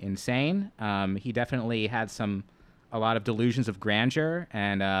been insane. He definitely had a lot of delusions of grandeur,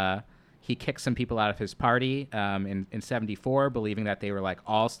 and he kicked some people out of his party in 74, believing that they were like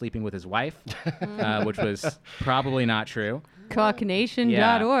all sleeping with his wife, which was probably not true.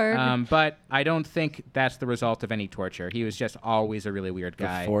 Cocknation.org. But I don't think that's the result of any torture. He was just always a really weird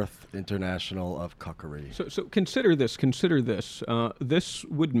guy. The Fourth International of Cuckery. So consider this. This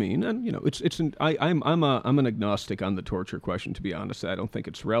would mean, and I'm an agnostic on the torture question. To be honest, I don't think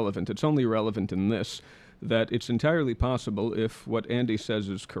it's relevant. It's only relevant in this, that it's entirely possible, if what Andy says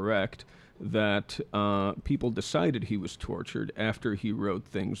is correct, that people decided he was tortured after he wrote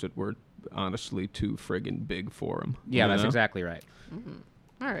things that were honestly too friggin' big for him. Yeah, that's exactly right.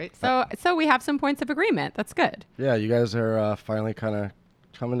 Mm-hmm. All right. So we have some points of agreement. That's good. Yeah, you guys are finally kind of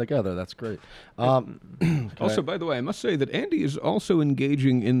coming together. That's great. Also, by the way, I must say that Andy is also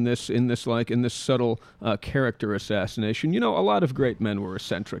engaging in this subtle character assassination. A lot of great men were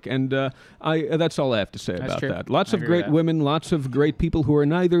eccentric, and that's all I have to say about that. Lots of great women, lots of great people who are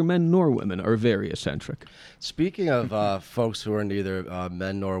neither men nor women are very eccentric. Speaking of folks who are neither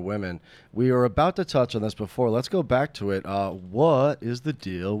men nor women, we were about to touch on this before. Let's go back to it. What is the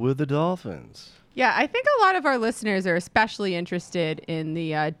deal with the dolphins? Yeah, I think a lot of our listeners are especially interested in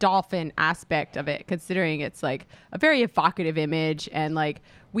the dolphin aspect of it, considering it's like a very evocative image. And like,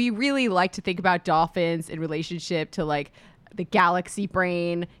 we really like to think about dolphins in relationship to like the galaxy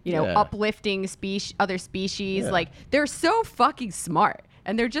brain, uplifting other species. Yeah. Like, they're so fucking smart,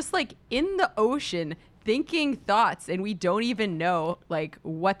 and they're just like in the ocean thinking thoughts, and we don't even know like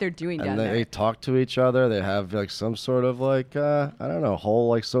what they're doing down there. They talk to each other. They have like some sort of like I don't know, whole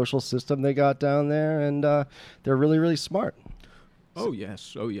like social system they got down there, and they're really, really smart. Oh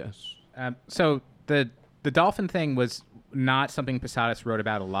yes. So the dolphin thing was not something Posadis wrote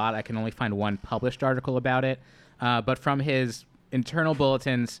about a lot. I can only find one published article about it, but from his internal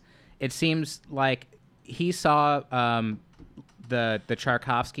bulletins, it seems like he saw the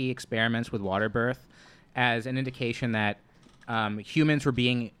Tchaikovsky experiments with water birth as an indication that humans were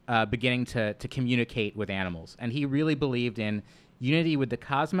beginning to communicate with animals. And he really believed in unity with the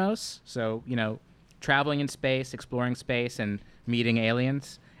cosmos, so, traveling in space, exploring space, and meeting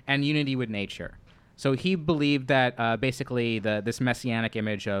aliens, and unity with nature. So he believed that basically this messianic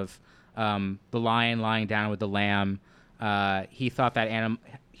image of the lion lying down with the lamb, he thought that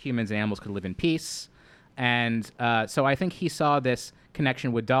humans and animals could live in peace. And so I think he saw this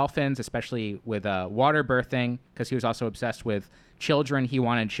connection with dolphins, especially with water birthing, because he was also obsessed with children. He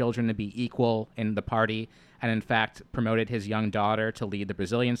wanted children to be equal in the party, and in fact promoted his young daughter to lead the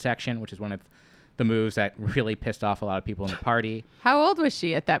Brazilian section, which is one of the moves that really pissed off a lot of people in the party. How old was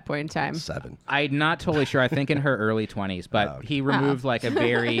she at that point in time? 7. I'm not totally sure. I think in her early 20s, but he removed like a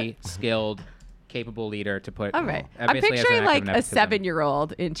very skilled, capable leader to put. All right. I'm picturing like a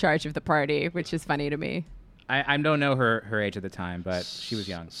 7-year-old in charge of the party, which is funny to me. I don't know her age at the time, but she was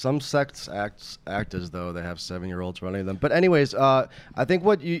young. Some sects act as though they have 7-year-olds running them. But anyways, I think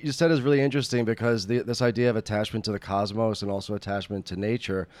what you said is really interesting, because this idea of attachment to the cosmos and also attachment to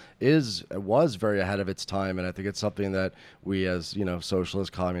nature was very ahead of its time. And I think it's something that we as, socialists,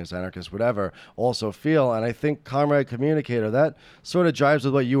 communists, anarchists, whatever, also feel. And I think Comrade Communicator, that sort of jives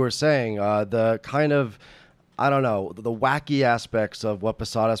with what you were saying, the kind of I don't know, the wacky aspects of what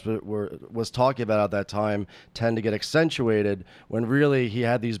Posadism was talking about at that time tend to get accentuated when really he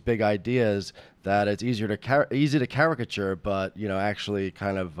had these big ideas that it's easy to caricature, but actually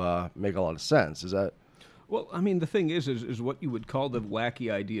kind of make a lot of sense. Is that? Well, I mean, the thing is what you would call the wacky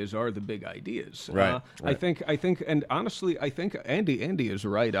ideas are the big ideas. Right. I think, and honestly, I think Andy is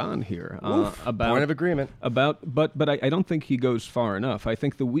right on here about point of agreement. But I don't think he goes far enough. I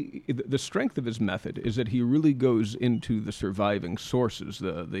think the strength of his method is that he really goes into the surviving sources,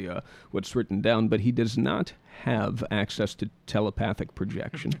 the what's written down, but he does not have access to telepathic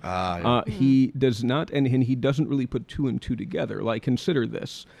projection. Yeah. He does not, and he doesn't really put two and two together. Like, consider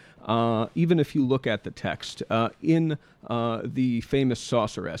this. Even if you look at the text, in the famous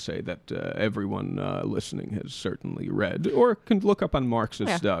saucer essay that everyone listening has certainly read, or can look up on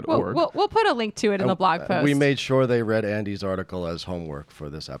Marxist.org. We'll put a link to it in the blog post. We made sure they read Andy's article as homework for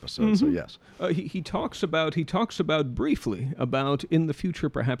this episode, so yes. He talks about briefly about in the future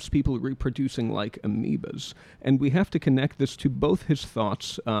perhaps people reproducing like amoebas, and we have to connect this to both his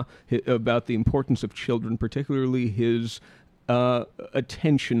thoughts about the importance of children, particularly his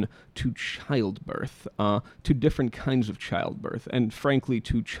attention to childbirth, to different kinds of childbirth, and frankly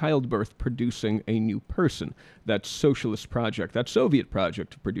to childbirth producing a new person. That socialist project, that Soviet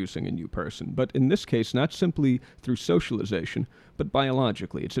project of producing a new person. But in this case, not simply through socialization, but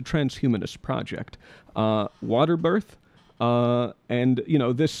biologically. It's a transhumanist project. Water birth, and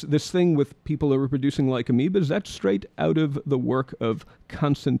this thing with people who are reproducing like amoebas, that's straight out of the work of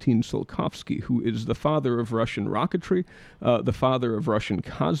Konstantin Tsiolkovsky, who is the father of Russian rocketry, the father of Russian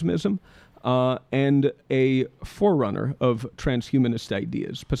cosmism, and a forerunner of transhumanist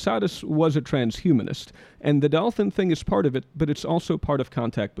ideas. Posadis was a transhumanist, and the dolphin thing is part of it, but it's also part of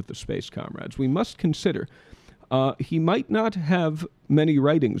contact with the space comrades. We must consider he might not have many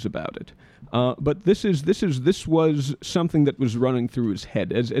writings about it, but this was something that was running through his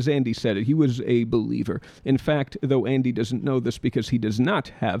head. As Andy said, he was a believer. In fact, though Andy doesn't know this because he does not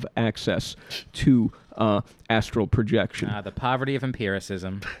have access to astral projection. The poverty of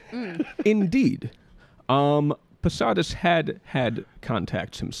empiricism. Indeed. Posadis had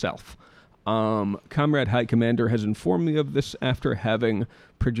contacts himself. Comrade High Commander has informed me of this after having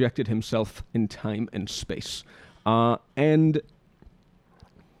projected himself in time and space. And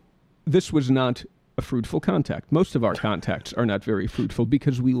this was not a fruitful contact. Most of our contacts are not very fruitful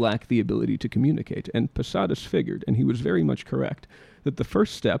because we lack the ability to communicate. And Posadis figured, and he was very much correct, that the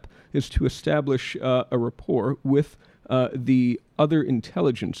first step is to establish a rapport with the other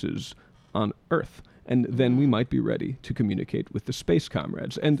intelligences on Earth. And then we might be ready to communicate with the space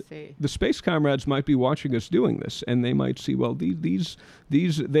comrades. And the space comrades might be watching us doing this, and they might see, well, they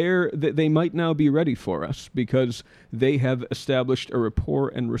might now be ready for us because they have established a rapport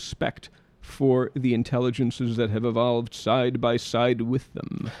and respect for the intelligences that have evolved side by side with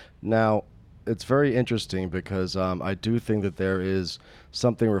them. Now, it's very interesting because I do think that there is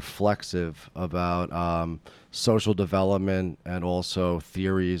something reflexive about social development and also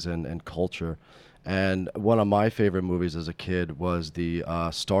theories and culture. And one of my favorite movies as a kid was the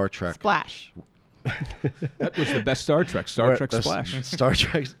Star Trek. Splash. That was the best Star Trek. Star Trek Splash. Star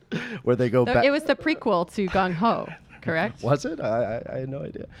Trek, where they go back. It was the prequel to Gung Ho, correct? Was it? I had no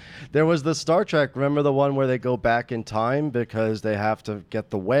idea. There was the Star Trek. Remember the one where they go back in time because they have to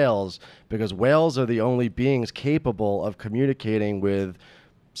get the whales, because whales are the only beings capable of communicating with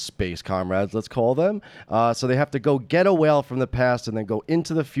space comrades, let's call them. So they have to go get a whale from the past and then go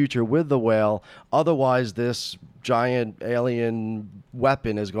into the future with the whale. Otherwise, this giant alien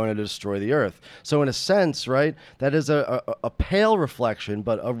weapon is going to destroy the Earth. So in a sense, right, that is a pale reflection,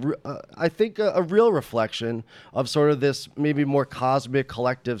 but I think a real reflection of sort of this maybe more cosmic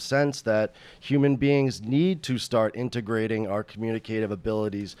collective sense that human beings need to start integrating our communicative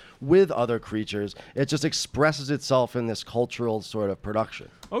abilities with other creatures. It just expresses itself in this cultural sort of production.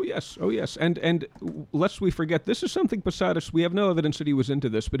 Oh yes. And lest we forget, this is something Posadis, we have no evidence that he was into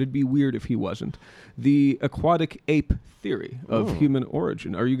this, but it'd be weird if he wasn't. The aquatic ape theory of human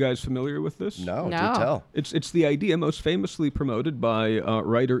origin. Are you guys familiar with this? No. Do tell. It's the idea most famously promoted by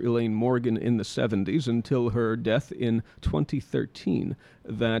writer Elaine Morgan in the 70s until her death in 2013,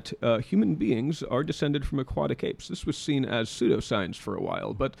 that human beings are descended from aquatic apes. This was seen as pseudoscience for a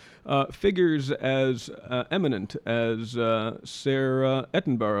while, but figures as eminent as Sarah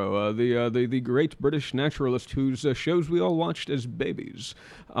Attenborough, the great British naturalist whose shows we all watched as babies,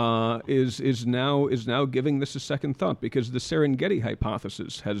 is now giving this a second thought because the Serengeti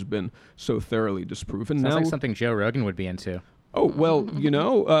hypothesis has been so thoroughly disproven. Sounds like something Joe Rogan would be into. Oh, well,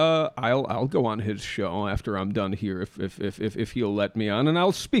 I'll go on his show after I'm done here if he'll let me on, and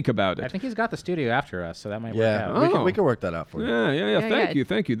I'll speak about it. I think he's got the studio after us, so that might work out. Yeah, we can work that out for you. Yeah.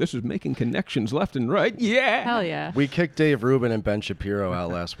 Thank you. This is making connections left and right. Yeah. Hell yeah. We kicked Dave Rubin and Ben Shapiro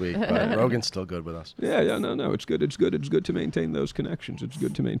out last week, but Rogan's still good with us. Yeah, no, it's good. It's good to maintain those connections.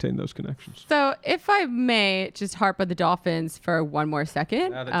 So if I may just harp on the Dolphins for one more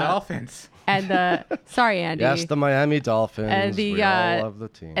second. The Dolphins. And sorry, Andy. Yes, the Miami Dolphins. And we all love the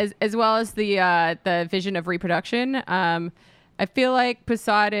team. As well as the vision of reproduction. I feel like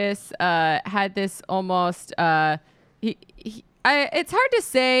Posadis had this almost. It's hard to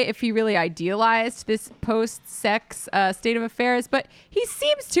say if he really idealized this post-sex state of affairs, but he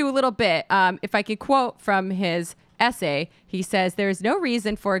seems to a little bit. If I could quote from his essay, he says, there is no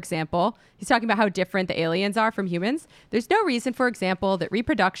reason, for example, he's talking about how different the aliens are from humans. There's no reason, for example, that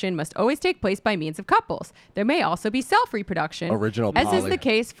reproduction must always take place by means of couples. There may also be self-reproduction, as is the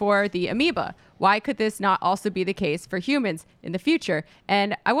case for the amoeba. Why could this not also be the case for humans in the future?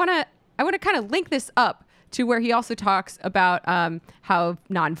 And I want to kind of link this up to where he also talks about how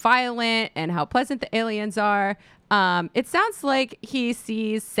nonviolent and how pleasant the aliens are. It sounds like he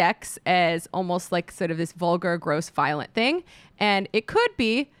sees sex as almost like sort of this vulgar, gross, violent thing. And it could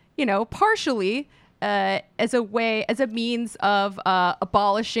be, partially as a means of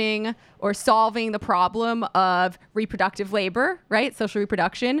abolishing or solving the problem of reproductive labor, right? Social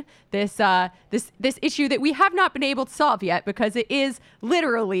reproduction. This issue that we have not been able to solve yet because it is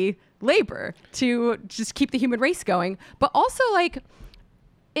literally labor to just keep the human race going. But also,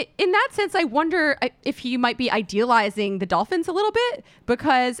 in that sense, I wonder if he might be idealizing the dolphins a little bit,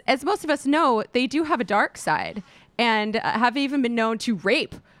 because as most of us know, they do have a dark side and have even been known to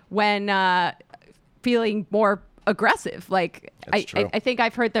rape when feeling more aggressive. I think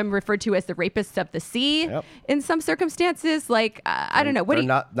I've heard them referred to as the rapists of the sea in some circumstances. I don't know. They're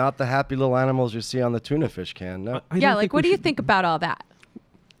not the happy little animals you see on the tuna fish can. No. What do you think about all that?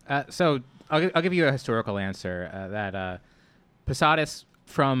 So I'll give you a historical answer that Posadis,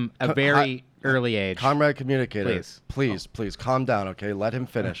 from a very early age. Comrade Communicator, please calm down, okay? Let him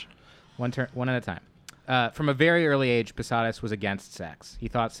finish. One at a time. From a very early age, Posadis was against sex. He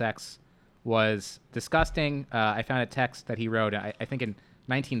thought sex was disgusting. I found a text that he wrote, I think in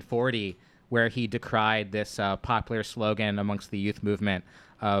 1940, where he decried this popular slogan amongst the youth movement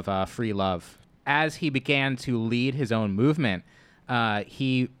of free love. As he began to lead his own movement,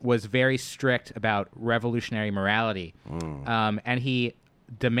 he was very strict about revolutionary morality. And he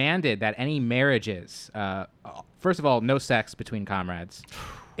demanded that any marriages, first of all, no sex between comrades.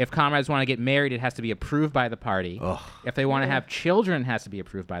 If comrades want to get married, it has to be approved by the party. Ugh. If they want to have children, it has to be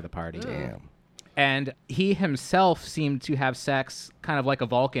approved by the party. Damn. And he himself seemed to have sex kind of like a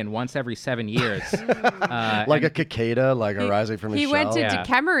Vulcan once every 7 years. Like a cicada, arising from his shell. He went into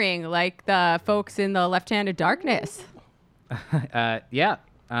Kemmering like the folks in the Left Hand of Darkness. But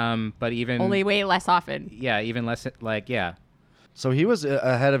even... Only way less often. Yeah, even less, So he was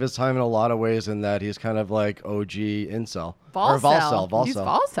ahead of his time in a lot of ways in that he's kind of like OG incel. Volcel. He's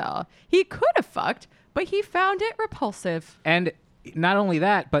Volcel. He could have fucked, but he found it repulsive. And not only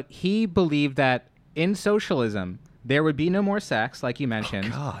that, but he believed that in socialism, there would be no more sex, like you mentioned.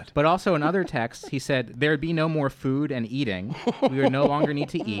 Oh, God. But also in other texts, he said there would be no more food and eating. We would no longer need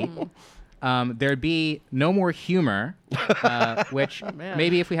to eat. There'd be no more humor, which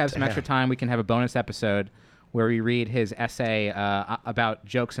maybe if we have some extra time, we can have a bonus episode where we read his essay about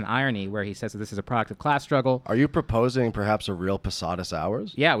jokes and irony, where he says that this is a product of class struggle. Are you proposing perhaps a real Posadis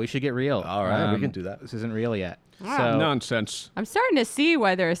Hours? Yeah, we should get real. All right, we can do that. This isn't real yet. Wow. So, nonsense. I'm starting to see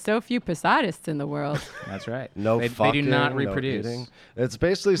why there are so few Posadists in the world. That's right. They do not reproduce. No, it's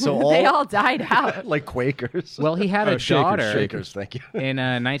basically they all died out. Like Quakers. Well, he had a daughter. Shakers, thank you. In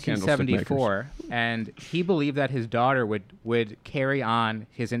 1974, and he believed that his daughter would carry on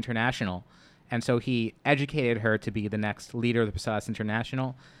his international. And so he educated her to be the next leader of the Posadis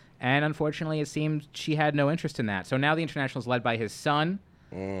International. And unfortunately, it seemed she had no interest in that. So now the International is led by his son,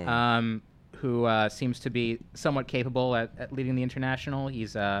 who seems to be somewhat capable at leading the International.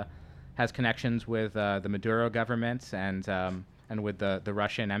 He's has connections with the Maduro government and with the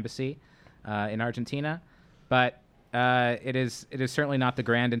Russian embassy in Argentina. But it is certainly not the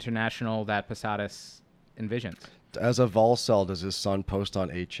grand International that Posadis envisions. As a Volcel, does his son post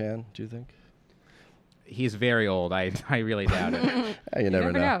on 8chan, do you think? He's very old. I really doubt it. You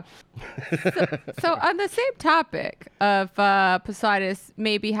never know. So on the same topic of Posadis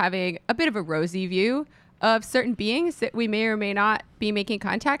maybe having a bit of a rosy view of certain beings that we may or may not be making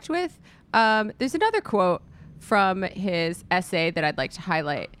contact with, there's another quote from his essay that I'd like to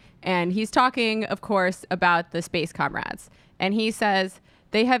highlight. And he's talking, of course, about the space comrades. And he says,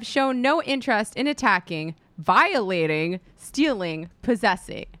 they have shown no interest in attacking, violating, stealing,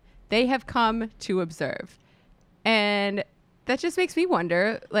 possessing. They have come to observe. And that just makes me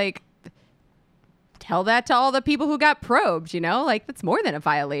wonder, like, tell that to all the people who got probed, you know? Like, that's more than a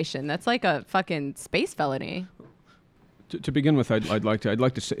violation. That's like a fucking space felony. To begin with, I'd like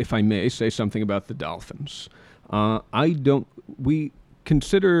to say, if I may, say something about the dolphins. We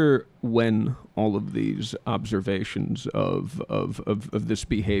consider when all of these observations of this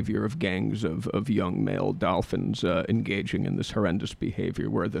behavior of gangs of young male dolphins engaging in this horrendous behavior,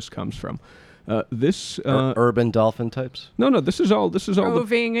 where this comes from. Urban dolphin types? No, this is all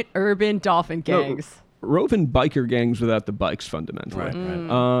roving urban dolphin gangs. Roving biker gangs without the bikes, fundamentally.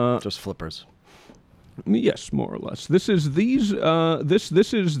 Right. Just flippers. Yes, more or less.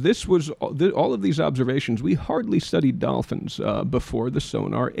 All of these observations. We hardly studied dolphins before the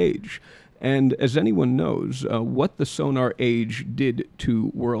sonar age. And as anyone knows, what the sonar age did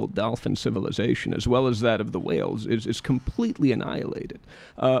to world dolphin civilization, as well as that of the whales, is completely annihilated.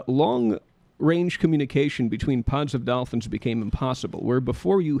 Long-range communication between pods of dolphins became impossible, where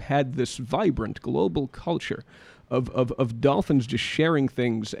before you had this vibrant global culture of dolphins just sharing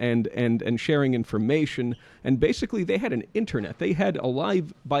things and sharing information, and basically they had an internet. They had a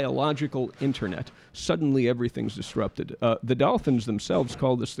live biological internet. Suddenly everything's disrupted. The dolphins themselves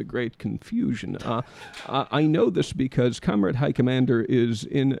call this the Great Confusion. I know this because Comrade High Commander is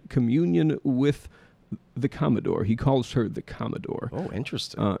in communion with the Commodore. He calls her the Commodore. Oh,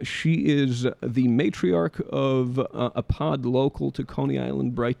 interesting. She is the matriarch of a pod local to Coney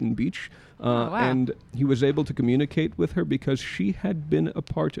Island, Brighton Beach. Wow. And he was able to communicate with her because she had been a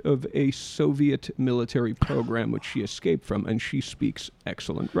part of a Soviet military program which she escaped from, and she speaks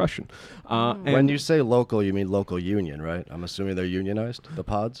excellent Russian. When you say local, you mean local union, right? I'm assuming they're unionized, the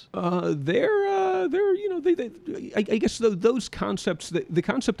pods? I guess those concepts, the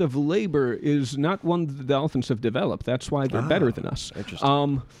concept of labor is not one that the dolphins have developed. That's why they're better than us.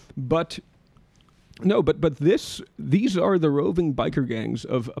 Interesting. These are the roving biker gangs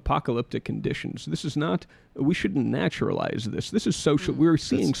of apocalyptic conditions. This is not, we shouldn't naturalize this. This is social, we're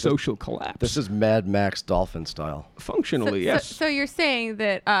seeing social collapse. This is Mad Max dolphin style. Functionally, yes. So you're saying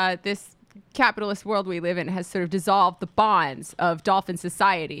that this capitalist world we live in has sort of dissolved the bonds of dolphin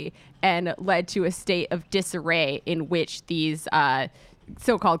society and led to a state of disarray in which these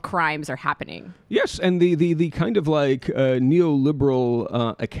so-called crimes are happening. Yes, and the kind of like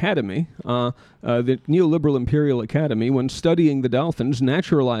neoliberal academy, the neoliberal imperial academy, when studying the dolphins,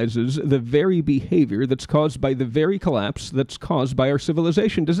 naturalizes the very behavior that's caused by the very collapse that's caused by our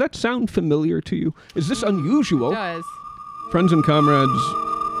civilization. Does that sound familiar to you? Is this unusual? It does. Friends and comrades,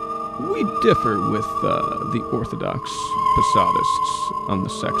 we differ with the orthodox Posadists on the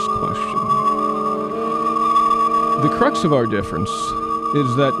sex question. The crux of our difference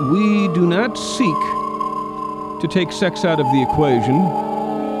is that we do not seek to take sex out of the equation,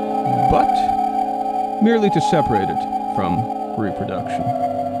 but merely to separate it from reproduction.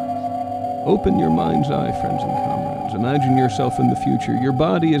 Open your mind's eye, friends and comrades. Imagine yourself in the future. Your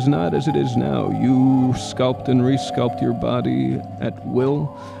body is not as it is now. You sculpt and resculpt your body at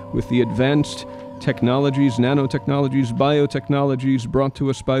will with the advanced technologies, nanotechnologies, biotechnologies brought to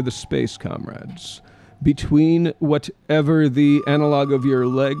us by the space comrades. Between whatever the analog of your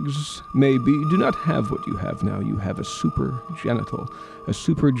legs may be, you do not have what you have now. You have a supergenital. A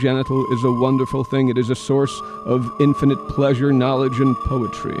supergenital is a wonderful thing. It is a source of infinite pleasure, knowledge, and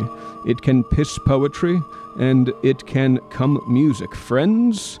poetry. It can piss poetry, and it can come music.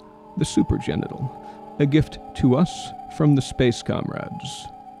 Friends, the supergenital. A gift to us from the space comrades.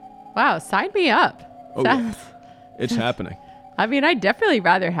 Wow, sign me up. Oh, yeah. It's happening. I mean, I'd definitely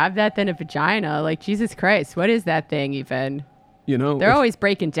rather have that than a vagina. Like, Jesus Christ, what is that thing even? You know, they're always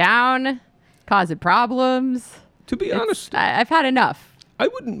breaking down, causing problems. To be honest, I've had enough. I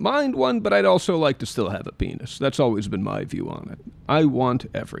wouldn't mind one, but I'd also like to still have a penis. That's always been my view on it. I want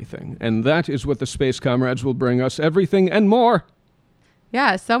everything. And that is what the space comrades will bring us, everything and more.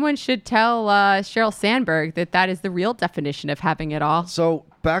 Yeah, someone should tell Sheryl Sandberg that is the real definition of having it all. So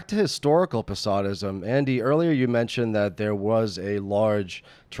back to historical Posadism. Andy, earlier you mentioned that there was a large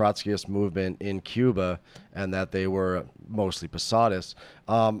Trotskyist movement in Cuba and that they were mostly Posadists.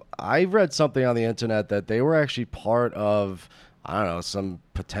 I read something on the internet that they were actually part of, I don't know, some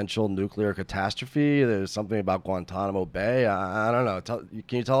potential nuclear catastrophe. There's something about Guantanamo Bay. I don't know.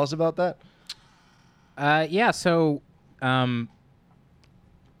 Can you tell us about that? Yeah, so...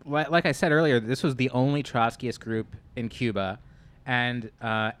 like I said earlier, this was the only Trotskyist group in Cuba, and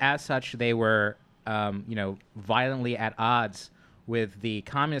as such, they were, violently at odds with the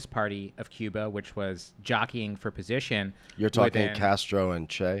Communist Party of Cuba, which was jockeying for position. You're talking within... Castro and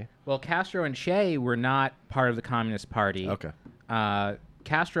Che? Well, Castro and Che were not part of the Communist Party. Okay.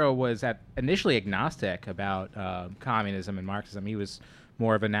 Castro was initially agnostic about communism and Marxism. He was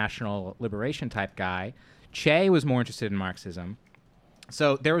more of a national liberation type guy. Che was more interested in Marxism.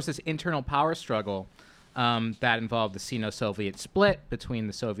 So there was this internal power struggle that involved the Sino-Soviet split between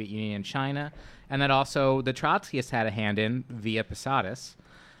the Soviet Union and China, and that also the Trotskyists had a hand in via Posadas.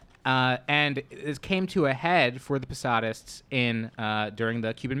 And it came to a head for the Posadists during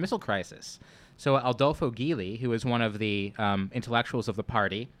the Cuban Missile Crisis. So Adolfo Gili, who was one of the intellectuals of the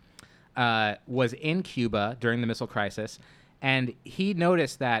party, was in Cuba during the missile crisis, and he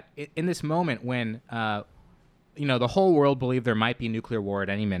noticed that in this moment when the whole world believed there might be nuclear war at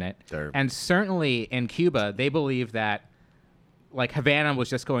any minute, and certainly in Cuba they believed that like Havana was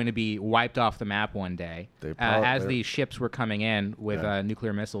just going to be wiped off the map one day as these ships were coming in with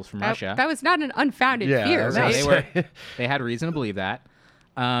nuclear missiles from Russia. That was not an unfounded fear, right? They had reason to believe that.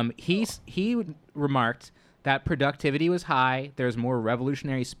 He remarked that productivity was high, there's more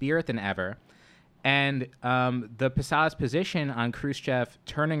revolutionary spirit than ever, and the Posadas position on Khrushchev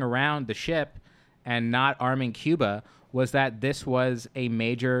turning around the ship and not arming Cuba was that this was a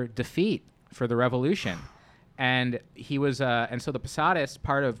major defeat for the revolution. And he was, and so the Posadists,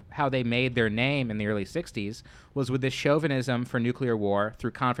 part of how they made their name in the early 60s was with this chauvinism for nuclear war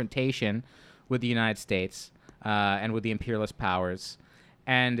through confrontation with the United States and with the imperialist powers,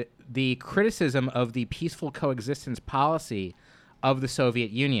 and the criticism of the peaceful coexistence policy of the Soviet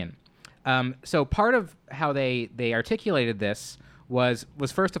Union. So part of how they articulated this was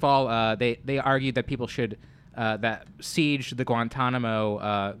first of all, they argued that people should that siege the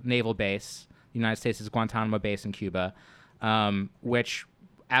Guantanamo naval base, the United States' Guantanamo base in Cuba, which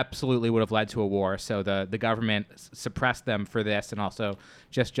absolutely would have led to a war. So the government suppressed them for this and also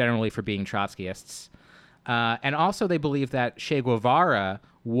just generally for being Trotskyists. And also they believed that Che Guevara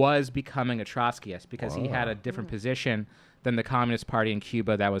was becoming a Trotskyist because he had a different position than the Communist Party in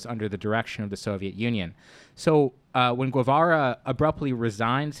Cuba that was under the direction of the Soviet Union. So when Guevara abruptly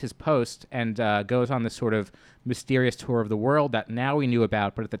resigns his post and goes on this sort of mysterious tour of the world that now we knew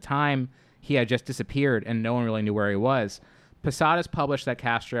about, but at the time he had just disappeared and no one really knew where he was, Posadas published that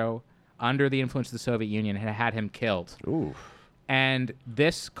Castro, under the influence of the Soviet Union, had him killed. Ooh. And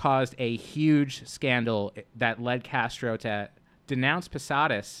this caused a huge scandal that led Castro to denounce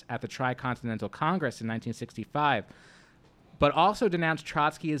Posadas at the Tricontinental Congress in 1965, but also denounced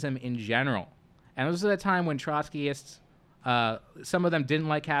Trotskyism in general. And this was at a time when Trotskyists, some of them didn't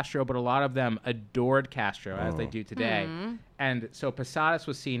like Castro, but a lot of them adored Castro, as they do today. Mm-hmm. And so Posadas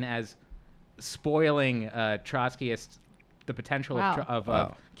was seen as spoiling Trotskyists, the potential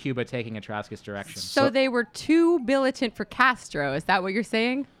of Cuba taking a Trotskyist direction. So they were too militant for Castro. Is that what you're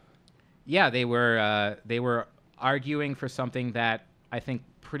saying? Yeah, they were arguing for something that I think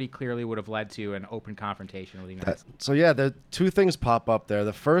pretty clearly would have led to an open confrontation with the United States. So yeah, the two things pop up there.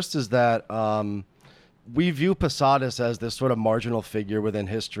 The first is that we view Posadas as this sort of marginal figure within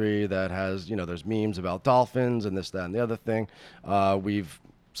history that has, there's memes about dolphins and this, that, and the other thing. We've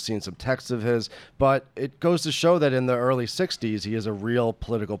seen some texts of his, but it goes to show that in the early 60s, he is a real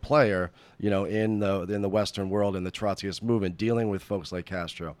political player, in the Western world, in the Trotskyist movement, dealing with folks like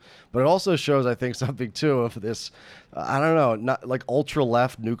Castro. But it also shows, I think, something too of this, not like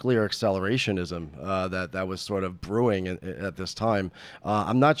ultra-left nuclear accelerationism that was sort of brewing at this time.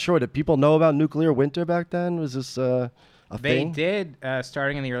 I'm not sure. Did people know about nuclear winter back then? Was this a thing? They did,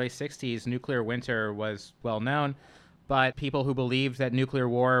 starting in the early 60s, nuclear winter was well known. But people who believed that nuclear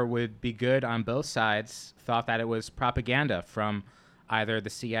war would be good on both sides thought that it was propaganda from either the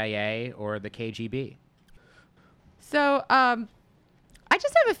CIA or the KGB. So I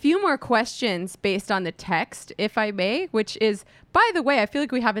just have a few more questions based on the text, if I may, which is, by the way, I feel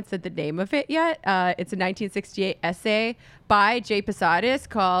like we haven't said the name of it yet. It's a 1968 essay by J. Posadas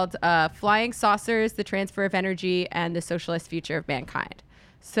called Flying Saucers, the Transfer of Energy, and the Socialist Future of Mankind.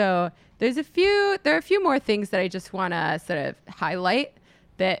 So there are a few more things that I just want to sort of highlight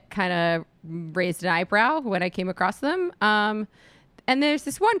that kind of raised an eyebrow when I came across them. And there's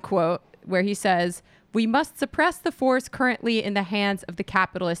this one quote where he says, "We must suppress the force currently in the hands of the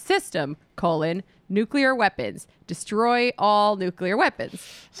capitalist system, nuclear weapons, destroy all nuclear weapons."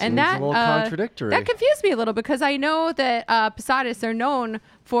 Seems a little contradictory. That confused me a little because I know that Posadas are known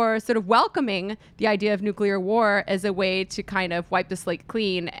for sort of welcoming the idea of nuclear war as a way to kind of wipe the slate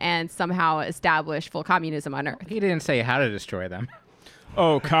clean and somehow establish full communism on Earth. He didn't say how to destroy them.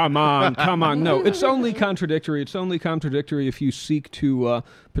 Oh, come on, come on. No, it's only contradictory. It's only contradictory if you seek to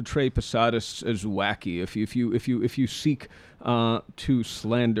portray Posadists as wacky. If you seek to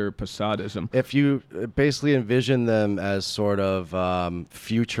slander Posadism. If you basically envision them as sort of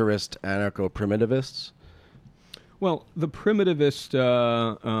futurist anarcho-primitivists. Well, the primitivist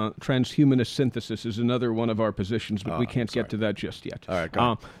transhumanist synthesis is another one of our positions, but we can't get to that just yet. All right,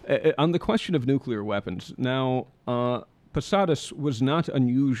 go on the question of nuclear weapons, now, Posadus was not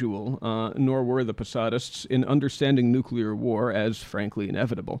unusual, nor were the Posadists, in understanding nuclear war as frankly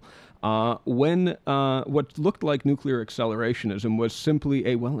inevitable. When what looked like nuclear accelerationism was simply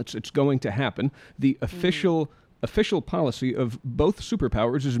it's going to happen, the official policy of both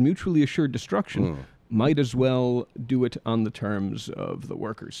superpowers is mutually assured destruction. Might as well do it on the terms of the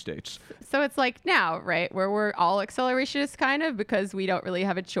worker states. So it's like now, right, where we're all accelerationists kind of because we don't really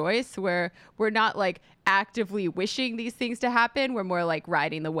have a choice, where we're not like actively wishing these things to happen. We're more like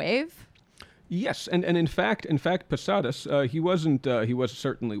riding the wave. Yes, and in fact, Posadus, he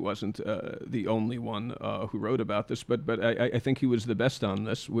certainly wasn't the only one who wrote about this, but I think he was the best on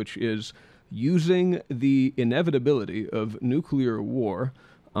this, which is using the inevitability of nuclear war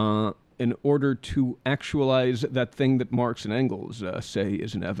in order to actualize that thing that Marx and Engels say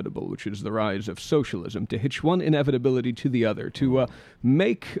is inevitable, which is the rise of socialism, to hitch one inevitability to the other, to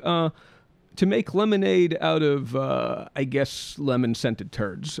make lemonade out of, lemon-scented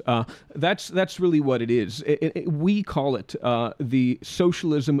turds. That's really what it is. We call it the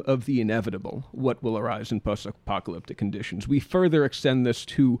socialism of the inevitable, what will arise in post-apocalyptic conditions. We further extend this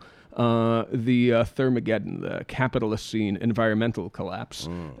to the Thermageddon, the capitalist-scene environmental collapse.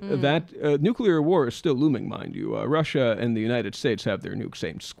 That nuclear war is still looming, mind you. Russia and the United States have their nukes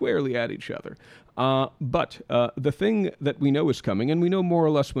aimed squarely at each other. But the thing that we know is coming, and we know more or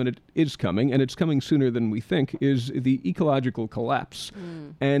less when it is coming, and it's coming sooner than we think, is the ecological collapse.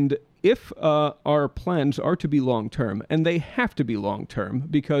 And if our plans are to be long-term, and they have to be long-term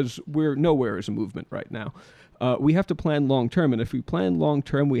because we're nowhere as a movement right now, we have to plan long-term, and if we plan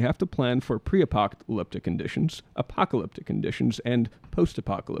long-term, we have to plan for pre-apocalyptic conditions, apocalyptic conditions, and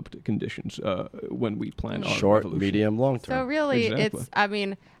post-apocalyptic conditions when we plan our short, revolution. Medium, long-term. So really,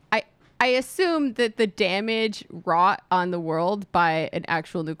 Exactly. I assume that the damage wrought on the world by an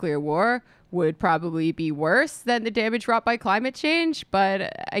actual nuclear war would probably be worse than the damage wrought by climate change,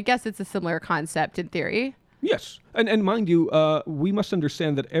 but I guess it's a similar concept in theory. Yes. And mind you, we must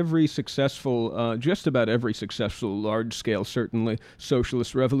understand that every successful, just about every successful, large-scale, certainly,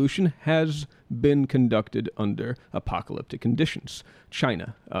 socialist revolution has been conducted under apocalyptic conditions.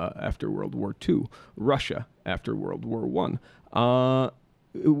 China, after World War II. Russia, after World War I.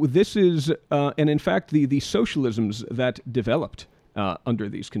 This is, and in fact, the socialisms that developed under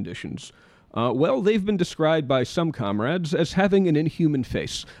these conditions, they've been described by some comrades as having an inhuman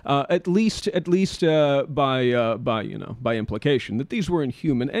face, at least by implication, that these were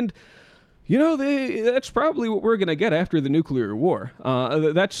inhuman. And that's probably what we're going to get after the nuclear war.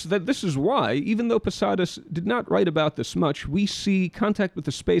 This is why, even though Posadus did not write about this much, we see Contact with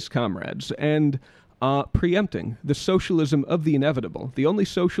the Space Comrades and preempting the socialism of the inevitable, the only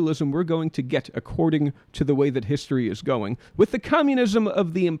socialism we're going to get according to the way that history is going, with the communism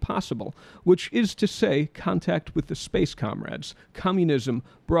of the impossible, which is to say, Contact with the Space Comrades, communism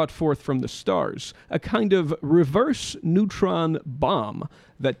brought forth from the stars, a kind of reverse neutron bomb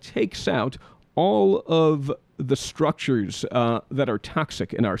that takes out all of the structures that are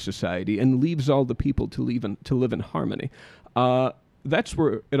toxic in our society and leaves all the people to live in harmony. That's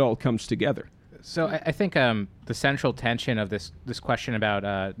where it all comes together. So I think the central tension of this question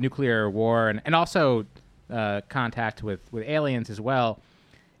about nuclear war and also contact with aliens as well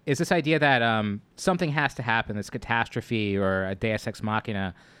is this idea that something has to happen, this catastrophe or a deus ex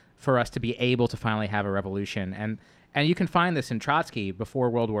machina, for us to be able to finally have a revolution. And you can find this in Trotsky before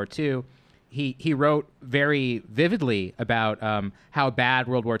World War II. He wrote very vividly about how bad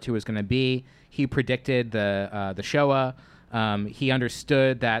World War II was going to be. He predicted the Shoah. He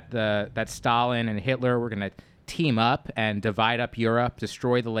understood that Stalin and Hitler were going to team up and divide up Europe,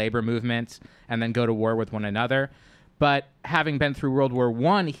 destroy the labor movements, and then go to war with one another. But having been through World War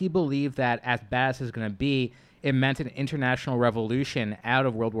I, he believed that as bad as it was going to be, it meant an international revolution out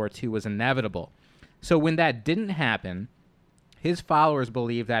of World War II was inevitable. So when that didn't happen, his followers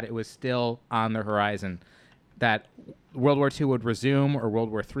believed that it was still on the horizon, that World War II would resume or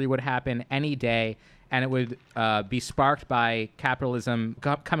World War III would happen any day, and it would be sparked by capitalism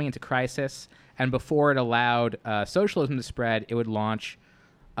coming into crisis. And before it allowed socialism to spread, it would launch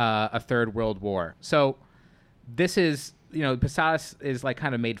a third world war. So this is, Posadis is like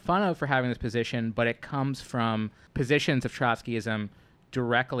kind of made fun of for having this position, but it comes from positions of Trotskyism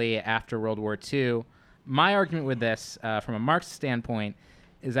directly after World War II. My argument with this, from a Marxist standpoint,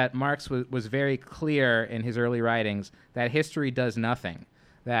 is that Marx was very clear in his early writings that history does nothing,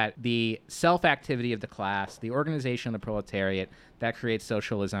 that the self-activity of the class, the organization of the proletariat, that creates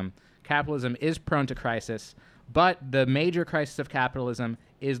socialism. Capitalism is prone to crisis, but the major crisis of capitalism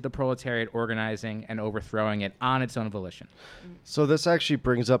is the proletariat organizing and overthrowing it on its own volition. So this actually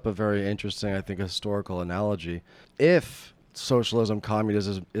brings up a very interesting, I think, historical analogy. If socialism,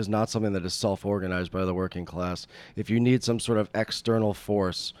 communism is not something that is self-organized by the working class, if you need some sort of external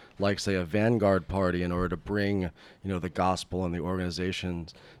force, like, say, a vanguard party, in order to bring, the gospel and the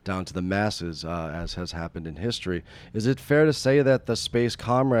organizations down to the masses, as has happened in history, is it fair to say that the Space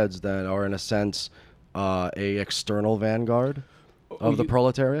Comrades then are, in a sense, a external vanguard of the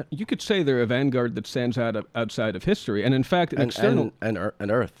proletariat? You could say they're a vanguard that stands outside of history, and in fact, an external and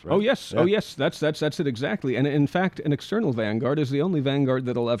Earth. Right? Oh yes, Yeah. oh yes, that's it exactly. And in fact, an external vanguard is the only vanguard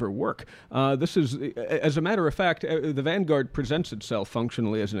that'll ever work. This is, as a matter of fact, the vanguard presents itself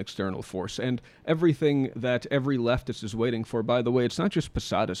functionally as an external force, and everything that every leftist is waiting for. By the way, it's not just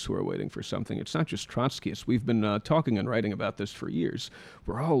Posadists who are waiting for something. It's not just Trotskyists. We've been talking and writing about this for years.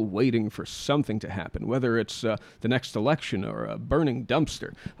 We're all waiting for something to happen, whether it's the next election or a burning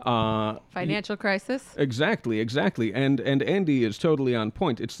dumpster. Financial crisis. Exactly. And Andy is totally on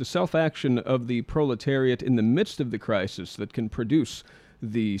point. It's the self-action of the proletariat in the midst of the crisis that can produce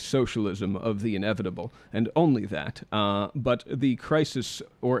the socialism of the inevitable, and only that. But the crisis,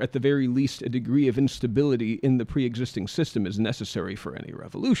 or at the very least a degree of instability in the pre-existing system, is necessary for any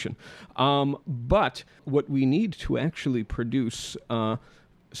revolution. But what we need to actually produce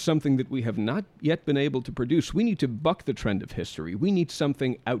something that we have not yet been able to produce. We need to buck the trend of history. We need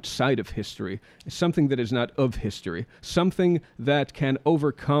something outside of history, something that is not of history, something that can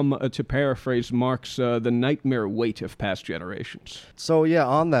overcome, to paraphrase Marx, the nightmare weight of past generations. So yeah,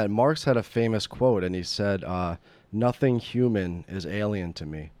 on that, Marx had a famous quote, and he said, "Nothing human is alien to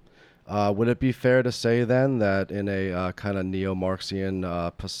me." Would it be fair to say then that in a kind of neo-Marxian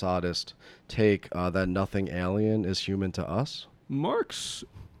Posadist take, that nothing alien is human to us? Marx,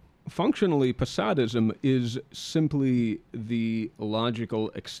 functionally, Posadism is simply the logical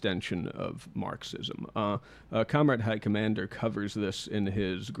extension of Marxism. Comrade High Commander covers this in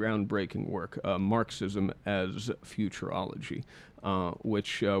his groundbreaking work, Marxism as Futurology,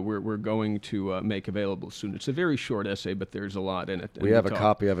 which we're going to make available soon. It's a very short essay, but there's a lot in it. We have a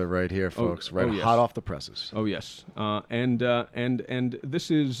copy of it right here, folks, yes. Hot off the presses. Oh, yes. And this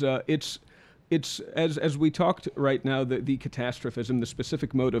is, it's as we talked right now, the catastrophism, the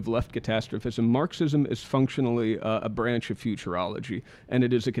specific mode of left catastrophism. Marxism is functionally a branch of futurology, and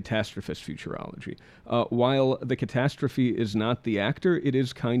it is a catastrophist futurology. While the catastrophe is not the actor, it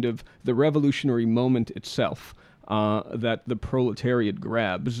is kind of the revolutionary moment itself that the proletariat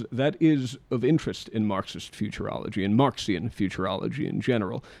grabs. That is of interest in Marxist futurology and Marxian futurology in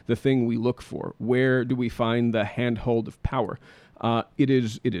general. The thing we look for. Where do we find the handhold of power? It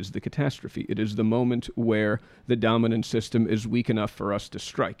is the catastrophe. It is the moment where the dominant system is weak enough for us to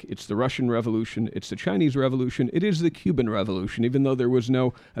strike. It's the Russian Revolution. It's the Chinese Revolution. It is the Cuban Revolution. Even though there was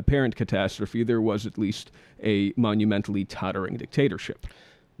no apparent catastrophe, there was at least a monumentally tottering dictatorship.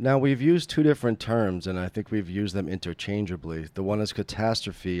 Now, we've used two different terms, and I think we've used them interchangeably. The one is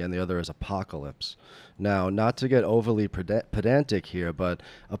catastrophe, and the other is apocalypse. Now, not to get overly pedantic here, but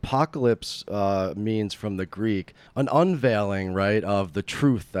apocalypse means, from the Greek, an unveiling, right, of the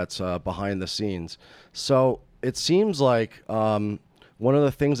truth that's behind the scenes. So it seems like one of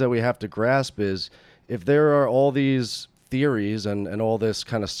the things that we have to grasp is, if there are all these theories and all this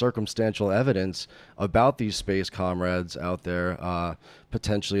kind of circumstantial evidence about these space comrades out there,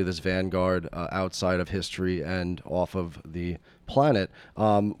 potentially this vanguard outside of history and off of the planet,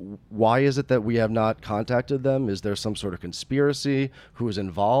 why is it that we have not contacted them? Is there some sort of conspiracy? Who is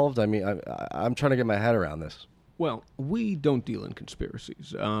involved? I mean, I'm trying to get my head around this. Well, we don't deal in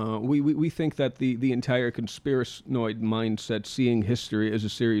conspiracies. We think that the entire conspiracoid mindset, seeing history as a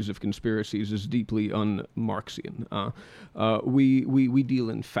series of conspiracies, is deeply un-Marxian. We deal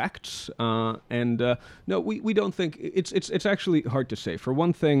in facts, and no, we don't think it's actually hard to say. For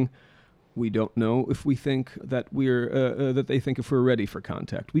one thing, we don't know if we think that that they think if we're ready for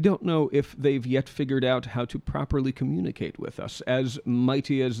contact. We don't know if they've yet figured out how to properly communicate with us. As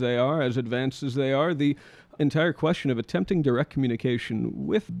mighty as they are, as advanced as they are, the entire question of attempting direct communication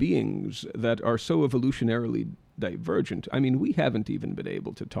with beings that are so evolutionarily divergent. I mean, we haven't even been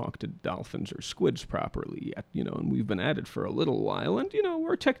able to talk to dolphins or squids properly yet, and we've been at it for a little while, and,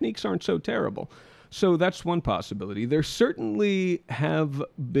 our techniques aren't so terrible. So that's one possibility. There certainly have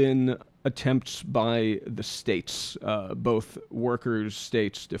been attempts by the states, both workers'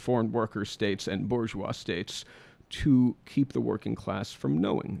 states, deformed workers' states, and bourgeois states, to keep the working class from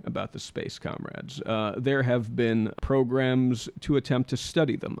knowing about the space comrades. There have been programs to attempt to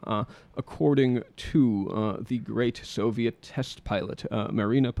study them. According to the great Soviet test pilot,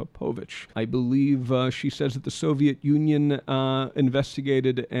 Marina Popovich, I believe she says that the Soviet Union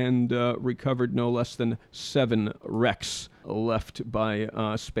investigated and recovered no less than 7 wrecks left by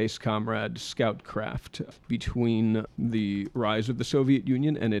Space Comrade scout craft between the rise of the Soviet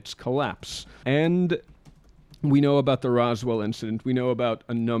Union and its collapse. And we know about the Roswell incident. We know about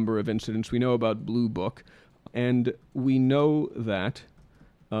a number of incidents. We know about Blue Book. And we know that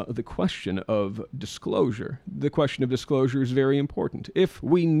the question of disclosure is very important. If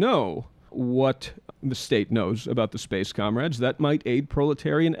we know what the state knows about the space comrades, that might aid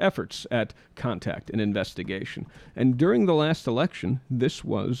proletarian efforts at contact and investigation. And during the last election, this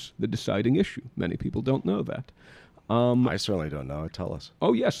was the deciding issue. Many people don't know that. I certainly don't know. Tell us.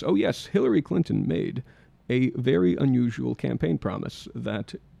 Oh, yes. Hillary Clinton made a very unusual campaign promise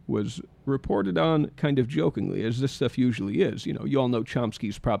that was reported on kind of jokingly, as this stuff usually is. You all know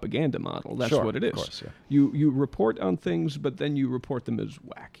Chomsky's propaganda model. That's what it is. Of course, yeah. You report on things, but then you report them as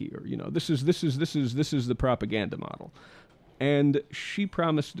wacky, or this is the propaganda model. And she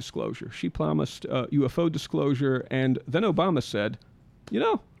promised disclosure. She promised UFO disclosure, and then Obama said,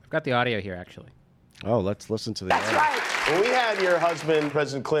 I've got the audio here, actually. Oh, let's listen to the That's right. When we had your husband,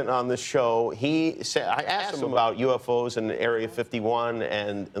 President Clinton, on this show, he said, I asked him about UFOs in Area 51,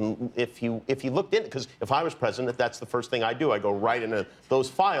 and if he looked in, because if I was president, that's the first thing I do. I go right into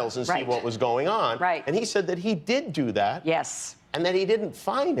those files and see what was going on. Right. And he said that he did do that. Yes. And that he didn't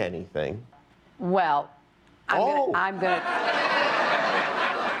find anything. Well, I'm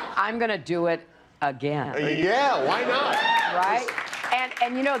gonna do it again. Yeah, why not? Right?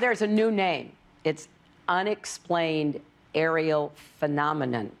 And there's a new name. It's unexplained aerial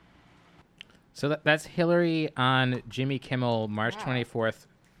phenomenon. So that's Hillary on Jimmy Kimmel, March 24th,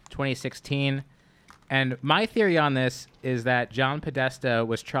 2016. And my theory on this is that John Podesta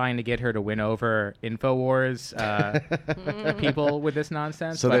was trying to get her to win over InfoWars people with this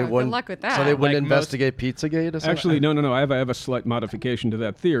nonsense. So they wouldn't. Good luck with that. So they wouldn't investigate Pizzagate. Or something? Actually, no. I have a slight modification to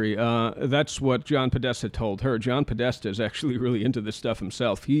that theory. That's what John Podesta told her. John Podesta is actually really into this stuff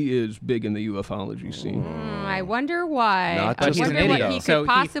himself. He is big in the ufology scene. I wonder why. Not I just wonder an what idiot. he So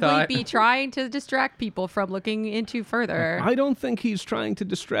could he possibly thought- be trying to distract people from looking into further. I don't think he's trying to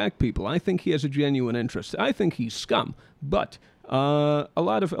distract people. I think he has a genuine interest. I think he's scum. But a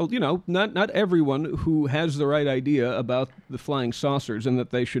lot of, not everyone who has the right idea about the flying saucers and that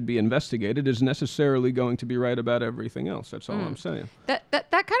they should be investigated is necessarily going to be right about everything else. That's all I'm saying.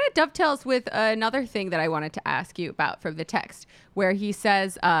 That kind of dovetails with another thing that I wanted to ask you about from the text, where he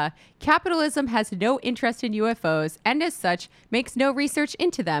says, capitalism has no interest in UFOs and as such makes no research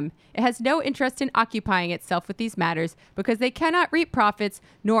into them. It has no interest in occupying itself with these matters because they cannot reap profits,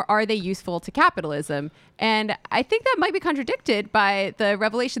 nor are they useful to capitalism. And I think that might be contradicted by the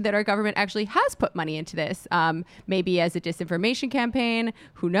revelation that our government actually has put money into this, maybe as a disinformation campaign.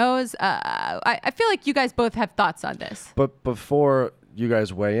 Who knows? I feel like you guys both have thoughts on this. But before you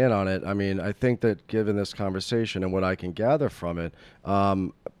guys weigh in on it, I mean, I think that given this conversation and what I can gather from it,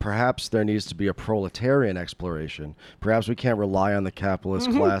 perhaps there needs to be a proletarian exploration. Perhaps we can't rely on the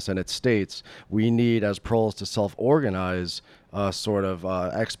capitalist class and its states. We need, as proles, to self-organize a sort of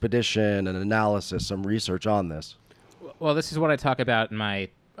expedition and analysis, some research on this. Well, this is what I talk about in my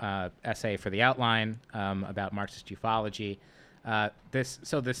essay for the outline about Marxist ufology. This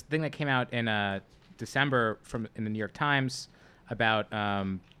thing that came out in December in the New York Times about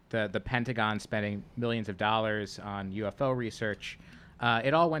the Pentagon spending millions of dollars on UFO research.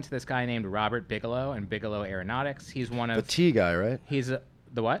 It all went to this guy named Robert Bigelow and Bigelow Aeronautics. He's one of the T guy, right? He's the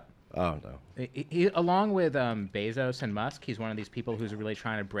what? Oh no. He along with Bezos and Musk, he's one of these people who's really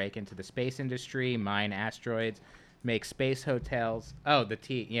trying to break into the space industry, mine asteroids, make space hotels. Oh, the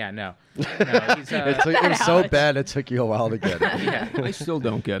T. Yeah, no. He's, it was so bad it took you a while to get it. Yeah. I still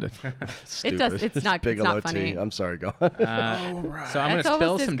don't get it. Stupid. It's not Bigelow funny. T. I'm sorry, go on. So I'm going to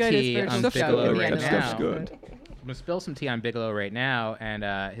spill some tea on Bigelow right now. Stuff's good. I'm going to spill some tea on Bigelow right now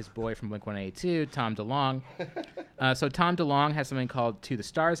and his boy from Blink-182, Tom DeLonge. So Tom DeLonge has something called To the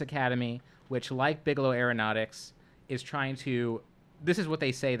Stars Academy, which, like Bigelow Aeronautics, is trying to, this is what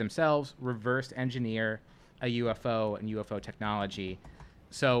they say themselves, reverse engineer a UFO and UFO technology.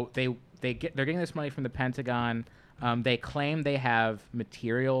 So they're getting this money from the Pentagon. They claim they have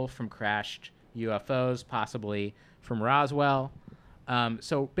material from crashed UFOs, possibly from Roswell.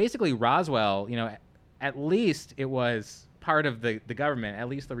 So basically, Roswell, at least it was part of the government. At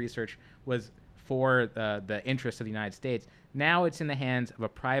least the research was for the interest of the United States. Now it's in the hands of a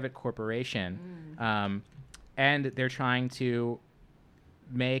private corporation, and they're trying to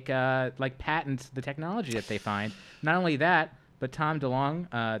make patent the technology that they find. Not only that, but Tom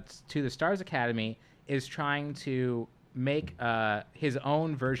DeLonge, to the Stars Academy, is trying to make his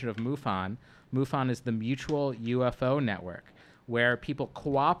own version of MUFON. MUFON is the Mutual UFO Network, where people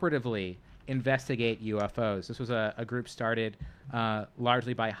cooperatively investigate UFOs. This was a group started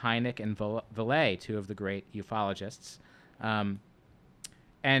largely by Hynek and Vallée, two of the great ufologists.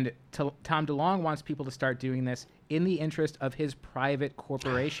 And Tom DeLonge wants people to start doing this in the interest of his private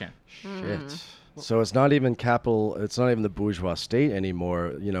corporation. Shit. So it's not even capital. It's not even the bourgeois state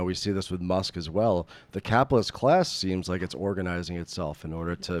anymore. We see this with Musk as well. The capitalist class seems like it's organizing itself in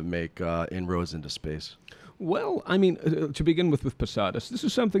order to make inroads into space. Well, I mean, to begin with Posadis, this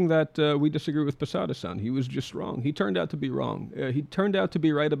is something that we disagree with Posadis on. He was just wrong. He turned out to be wrong. He turned out to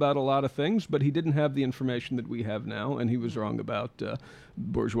be right about a lot of things, but he didn't have the information that we have now, and he was wrong about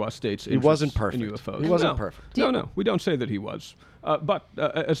bourgeois states' He wasn't perfect. in UFOs. He wasn't perfect. No, we don't say that he was. But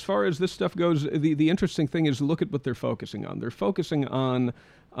as far as this stuff goes, the interesting thing is look at what they're focusing on. They're focusing on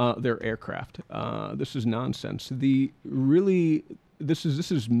their aircraft. This is nonsense. This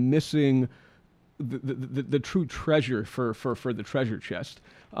is missing the true treasure for the treasure chest.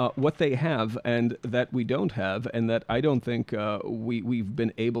 What they have and that we don't have, and that I don't think we've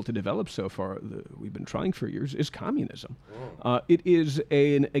been able to develop so far, we've been trying for years, is communism. It is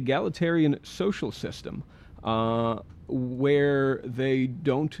an egalitarian social system where they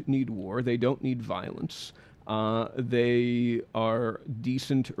don't need war, they don't need violence. They are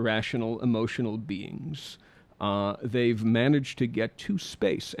decent, rational, emotional beings. They've managed to get to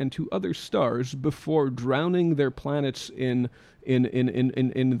space and to other stars before drowning their planets in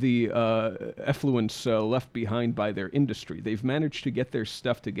the effluence left behind by their industry. They've managed to get their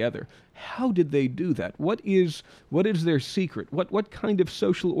stuff together. How did they do that? What is their secret? What kind of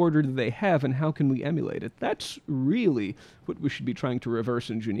social order do they have, and how can we emulate it? That's really what we should be trying to reverse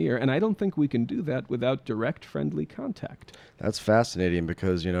engineer, and I don't think we can do that without direct, friendly contact. That's fascinating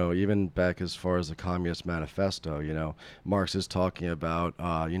because, even back as far as the Communist Manifesto, Marx is talking about,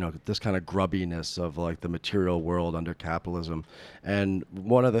 this kind of grubbiness of like the material world under capitalism. And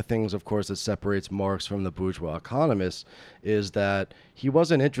one of the things, of course, that separates Marx from the bourgeois economists is that he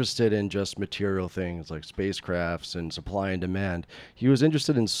wasn't interested in just material things like spacecrafts and supply and demand. He was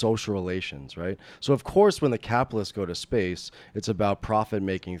interested in social relations, right? So, of course, when the capitalists go to space, it's about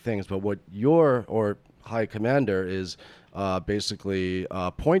profit-making things. But what your High Commander is basically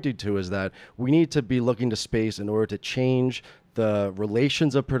pointing to is that we need to be looking to space in order to change the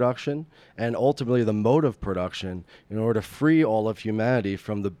relations of production and ultimately the mode of production in order to free all of humanity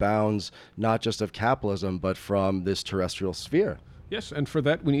from the bounds not just of capitalism but from this terrestrial sphere. Yes, and for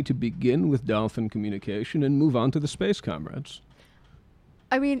that we need to begin with dolphin communication and move on to the space comrades.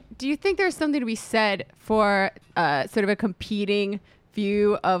 I mean, do you think there's something to be said for sort of a competing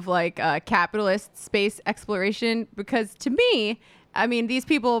view of capitalist space exploration? Because to me, I mean, these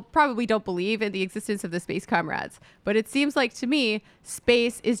people probably don't believe in the existence of the space comrades, but it seems like to me,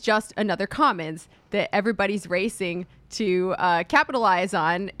 space is just another commons that everybody's racing to capitalize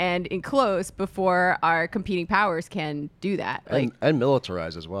on and enclose before our competing powers can do that. And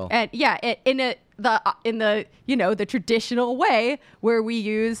militarize as well. And yeah, in the traditional way where we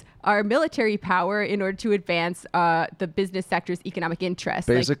use our military power in order to advance the business sector's economic interests.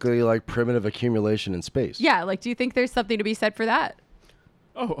 Basically, like primitive accumulation in space. Yeah, do you think there's something to be said for that?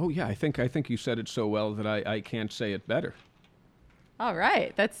 Oh yeah, I think you said it so well that I can't say it better. All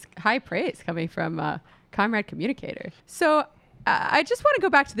right, that's high praise coming from Comrade Communicator. So I just want to go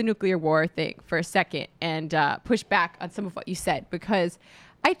back to the nuclear war thing for a second and push back on some of what you said, because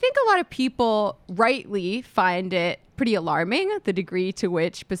I think a lot of people rightly find it pretty alarming, the degree to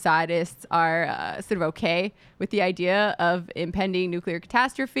which Posadists are sort of okay with the idea of impending nuclear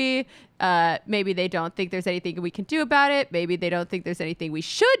catastrophe. Maybe they don't think there's anything we can do about it. Maybe they don't think there's anything we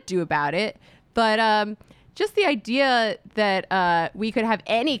should do about it. But just the idea that we could have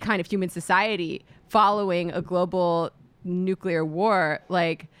any kind of human society following a global nuclear war,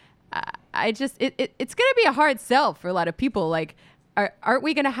 it's going to be a hard sell for a lot of people. Aren't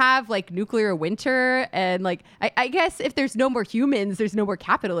we going to have nuclear winter? And I guess if there's no more humans, there's no more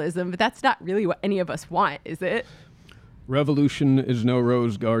capitalism, but that's not really what any of us want, is it? Revolution is no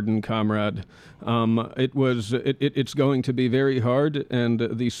rose garden, comrade. It's going to be very hard, and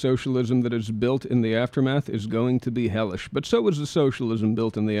the socialism that is built in the aftermath is going to be hellish. But so is the socialism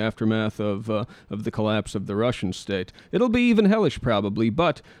built in the aftermath of the collapse of the Russian state. It'll be even hellish, probably,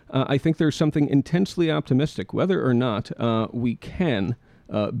 but I think there's something intensely optimistic, whether or not we can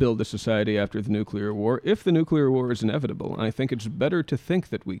build a society after the nuclear war. If the nuclear war is inevitable, I think it's better to think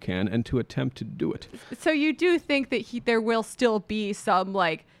that we can and to attempt to do it. So you do think that there will still be some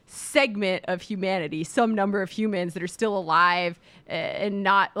segment of humanity, some number of humans that are still alive and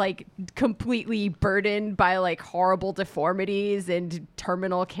not completely burdened by horrible deformities and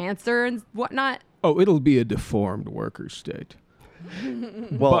terminal cancer and whatnot? Oh, it'll be a deformed worker state.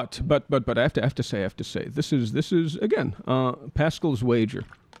 Well, but I have to say, this is again Pascal's wager.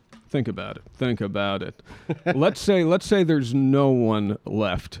 Think about it. Let's say there's no one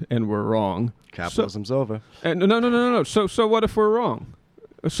left, and we're wrong. Capitalism's over. And no. So what if we're wrong?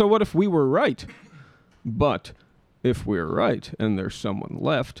 So what if we were right? But if we're right, and there's someone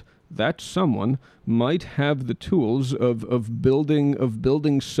left, that someone might have the tools of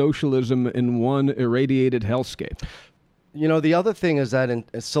building socialism in one irradiated hellscape. The other thing is that in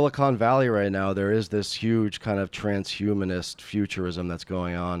Silicon Valley right now, there is this huge kind of transhumanist futurism that's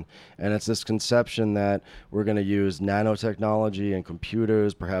going on. And it's this conception that we're going to use nanotechnology and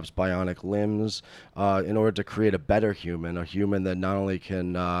computers, perhaps bionic limbs, in order to create a better human, a human that not only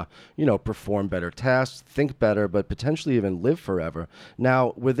can, perform better tasks, think better, but potentially even live forever.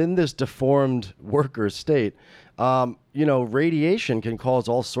 Now, within this deformed worker state, radiation can cause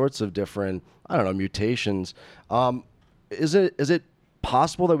all sorts of different, mutations. Is it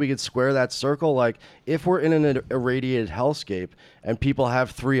possible that we could square that circle? If we're in an irradiated hellscape and people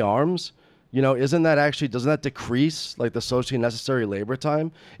have 3 arms, doesn't that decrease the socially necessary labor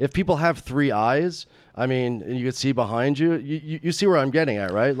time? If people have 3 eyes, and you could see behind you, you see where I'm getting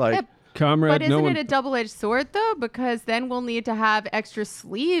at, right? Comrade, but isn't it a double-edged sword, though? Because then we'll need to have extra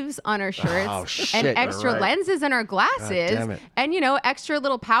sleeves on our shirts and extra lenses in our glasses and, extra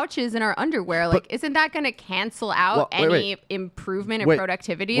little pouches in our underwear. Isn't that going to cancel out any improvement in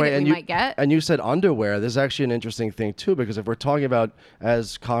productivity that we might get? And you said underwear. This is actually an interesting thing, too, because if we're talking about,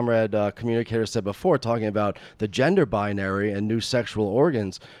 as Comrade Communicator said before, talking about the gender binary and new sexual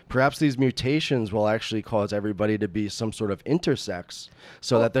organs, perhaps these mutations will actually cause everybody to be some sort of intersex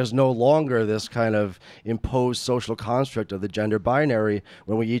so that there's no longer this kind of imposed social construct of the gender binary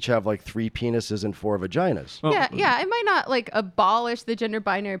when we each have 3 penises and 4 vaginas. Yeah. It might not abolish the gender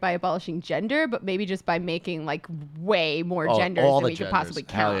binary by abolishing gender, but maybe just by making way more genders than we could possibly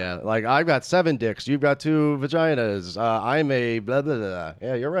count. Hell yeah. I've got 7 dicks. You've got 2 vaginas. I'm a blah, blah, blah.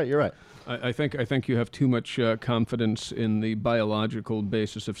 Yeah, you're right. I think you have too much confidence in the biological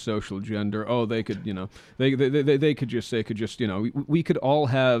basis of social gender. Oh, they could, they could just, we could all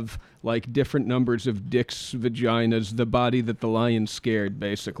have different numbers of dicks, vaginas, the body that the lion scared,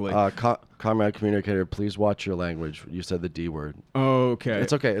 basically. Comrade Communicator, please watch your language. You said the D word. Okay.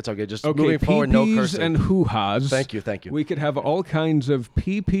 It's okay. Just moving forward, no cursing. And hoo-has. Thank you. We could have all kinds of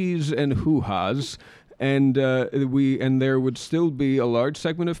pee-pees and hoo-has. And there would still be a large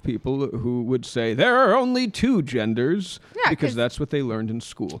segment of people who would say there are only 2 genders because that's what they learned in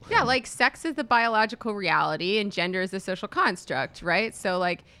school. Yeah, sex is the biological reality and gender is a social construct, right? So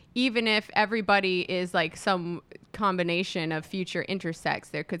even if everybody is some combination of future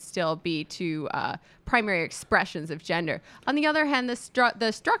intersex, there could still be 2 primary expressions of gender. On the other hand,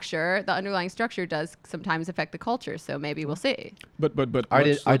 the underlying structure does sometimes affect the culture, so maybe we'll see. But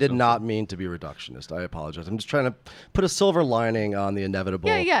I did not mean to be reductionist. I apologize. I'm just trying to put a silver lining on the inevitable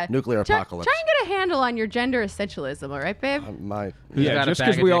nuclear apocalypse. Try and get a handle on your gender essentialism, all right, babe? Just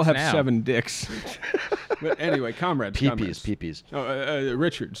because we all have 7 dicks. But anyway, comrades. Peepees.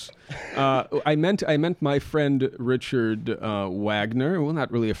 Richards. I meant my friend Richard Wagner. Well,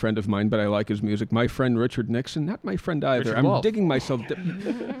 not really a friend of mine, but I like his music. My friend Richard Nixon, not my friend either. I'm digging myself.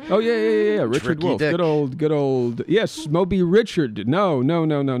 Oh yeah. Richard Wolf. Dick. Good old. Yes, Moby Richard. No.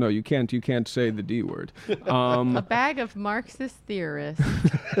 You can't say the D word. A bag of Marxist theorists.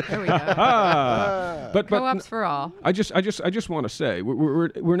 There we go. But co-ops for all. I just want to say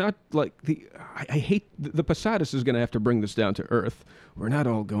we're not I hate the Posadism is going to have to bring this down to earth. We're not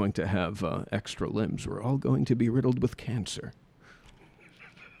all going to have extra limbs. We're all going to be riddled with cancer.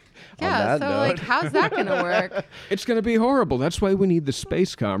 Yeah, so how's that going to work? It's going to be horrible. That's why we need the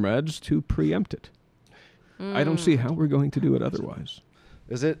space comrades to preempt it. I don't see how we're going to do it otherwise.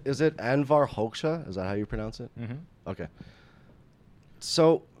 Is it Anvar Hoxha? Is that how you pronounce it? Mm-hmm. Okay.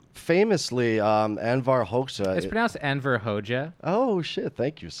 So famously, Anvar Hoxha. It's pronounced Enver Hoxha. Oh, shit.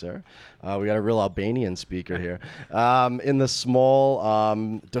 Thank you, sir. We got a real Albanian speaker here. In the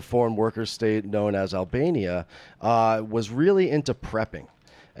small, deformed worker state known as Albania, was really into prepping.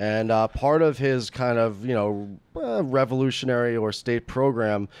 And part of his kind of, revolutionary or state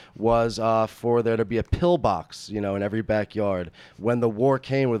program was for there to be a pillbox, in every backyard. When the war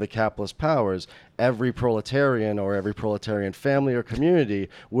came with the capitalist powers, every proletarian or every proletarian family or community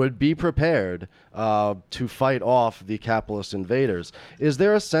would be prepared to fight off the capitalist invaders. Is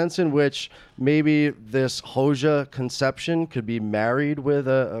there a sense in which maybe this Hoxha conception could be married with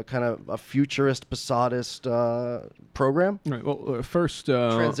a kind of a futurist Posadist program? Right. Well, first...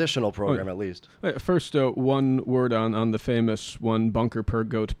 transitional program, at least. First, one word on the famous one bunker per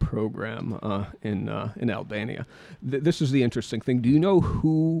goat program in Albania. This is the interesting thing. Do you know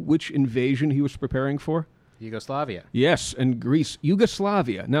which invasion he was preparing for? Yugoslavia. Yes, and Greece.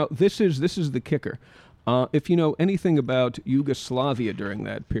 Yugoslavia. Now, this is the kicker. If you know anything about Yugoslavia during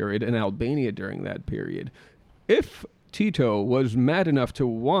that period and Albania during that period, if Tito was mad enough to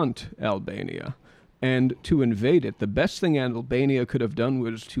want Albania and to invade it, the best thing Albania could have done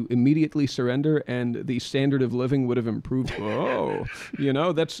was to immediately surrender, and the standard of living would have improved.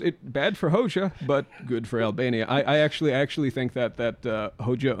 That's it. Bad for Hoxha, but good for Albania. I actually think that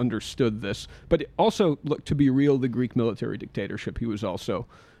Hoxha understood this. But also, look, to be real, the Greek military dictatorship, he was also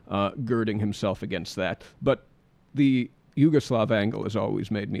girding himself against that. But the Yugoslav angle has always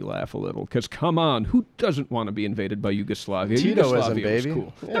made me laugh a little, because come on, who doesn't want to be invaded by Yugoslavia? Titoism, baby.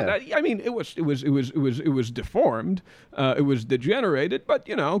 Was cool. Yeah. I mean, it was deformed, it was degenerated, but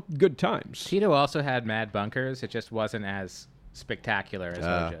good times. Tito also had mad bunkers. It just wasn't as spectacular as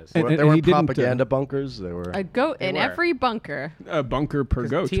Hoxha's. There were propaganda bunkers. There were a goat in every bunker. A bunker per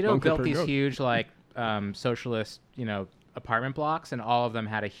goat. Tito built these huge, socialist, apartment blocks, and all of them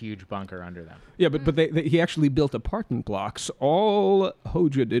had a huge bunker under them. Yeah, but he actually built apartment blocks. All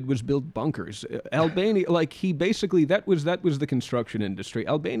Hoxha did was build bunkers. Albania, he basically, that was the construction industry.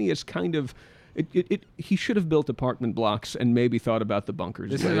 Albania's kind of, he should have built apartment blocks and maybe thought about the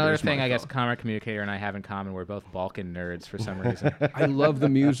bunkers. This is another thing I guess Comrade Communicator and I have in common. We're both Balkan nerds for some reason. I love the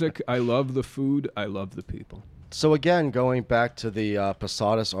music. I love the food. I love the people. So again, going back to the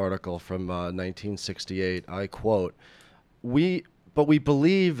Posadis article from 1968, I quote, But we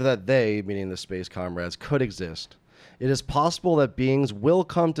believe that they, meaning the space comrades, could exist. It is possible that beings will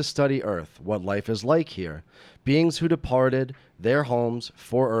come to study Earth, what life is like here. Beings who departed their homes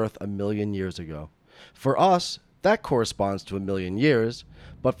for Earth 1 million years ago. For us, that corresponds to 1 million years,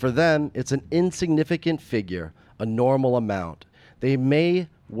 but for them, it's an insignificant figure, a normal amount. They may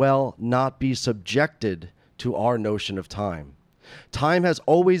well not be subjected to our notion of time. Time has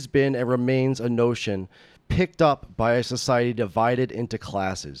always been and remains a notion picked up by a society divided into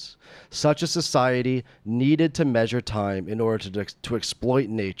classes. Such a society needed to measure time in order to exploit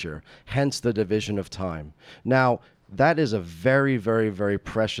nature, hence the division of time. Now, that is a very, very, very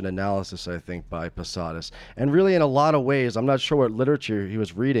prescient analysis, I think, by Posadis. And really, in a lot of ways, I'm not sure what literature he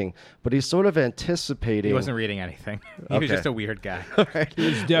was reading, but he's sort of anticipating... He wasn't reading anything. He was just a weird guy. Right. He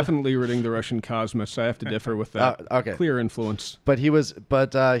was definitely reading the Russian Cosmos. I have to differ with that. Okay. Clear influence. But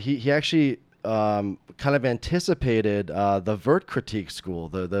he actually kind of anticipated the Vert critique school,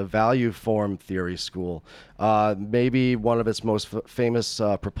 the value form theory school. Maybe one of its most famous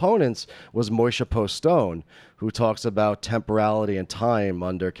proponents was Moishe Postone, who talks about temporality and time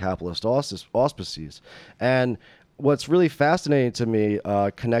under capitalist auspices. And what's really fascinating to me,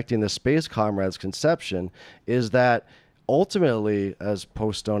 connecting the Space Comrades conception, is that ultimately, as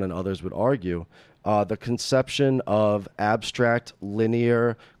Postone and others would argue, the conception of abstract,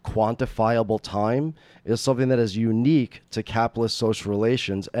 linear, quantifiable time is something that is unique to capitalist social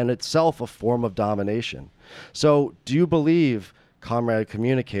relations and itself a form of domination. So do you believe, Comrade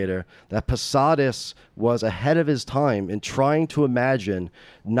Communicator, that Posadis was ahead of his time in trying to imagine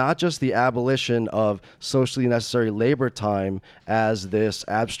not just the abolition of socially necessary labor time as this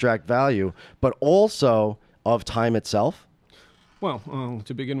abstract value, but also of time itself? Well,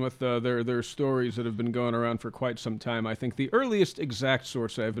 to begin with, there are stories that have been going around for quite some time. I think the earliest exact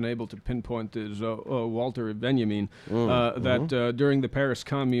source I've been able to pinpoint is Walter Benjamin, that during the Paris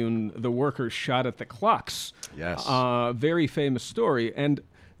Commune, the workers shot at the clocks. Yes. Very famous story. And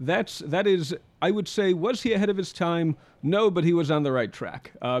that is, I would say, was he ahead of his time? No, but he was on the right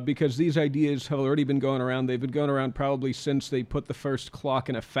track because these ideas have already been going around. They've been going around probably since they put the first clock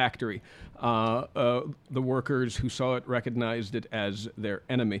in a factory. The workers who saw it recognized it as their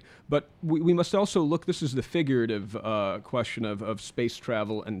enemy. But we must also look, this is the figurative question of space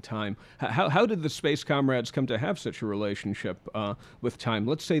travel and time. How did the space comrades come to have such a relationship with time?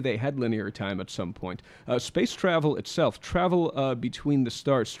 Let's say they had linear time at some point. Space travel itself, travel between the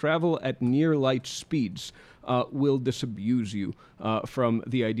stars, travel at near light speeds, will disabuse you from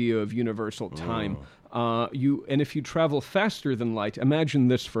the idea of universal time. And if you travel faster than light, imagine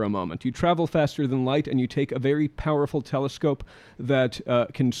this for a moment. You travel faster than light and you take a very powerful telescope that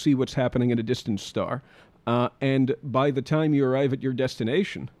can see what's happening in a distant star. And by the time you arrive at your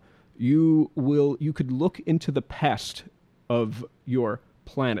destination, you could look into the past of your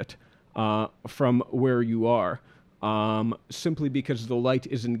planet from where you are. Simply because the light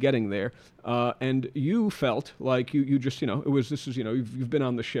isn't getting there. And you felt like you just, you've been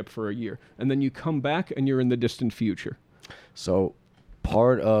on the ship for a year. And then you come back and you're in the distant future. So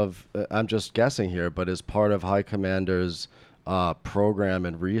part of, I'm just guessing here, but is part of High Commander's program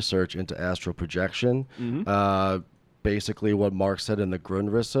and research into astral projection, basically what Mark said in the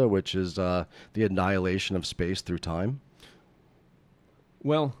Grundrisse, which is the annihilation of space through time?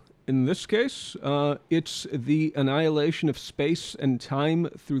 Well, in this case, it's the annihilation of space and time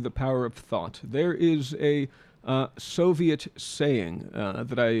through the power of thought. There is a Soviet saying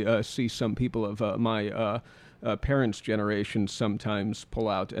that I see some people of my parents' generation sometimes pull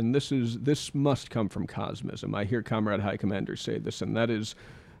out, and this must come from Cosmism. I hear Comrade High Commander say this, and that is,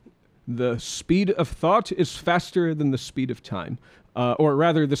 the speed of thought is faster than the speed of time. Or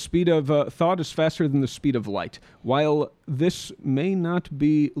rather, the speed of thought is faster than the speed of light. While this may not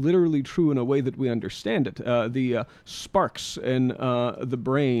be literally true in a way that we understand it, the sparks in the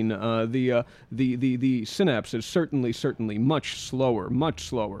brain, the synapse is certainly much slower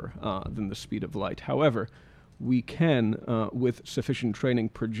than the speed of light. However, we can, with sufficient training,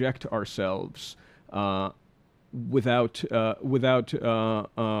 project ourselves without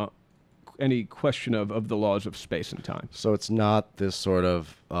any question of the laws of space and time. So it's not this sort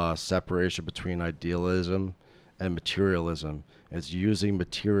of separation between idealism and materialism. It's using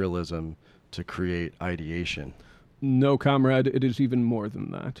materialism to create ideation. No, comrade, it is even more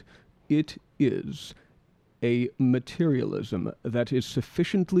than that. It is a materialism that is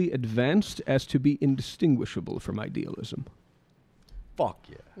sufficiently advanced as to be indistinguishable from idealism. Fuck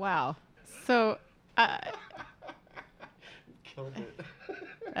yeah. Wow. So, Killed it.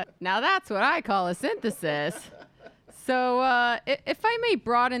 Now that's what I call a synthesis. So if I may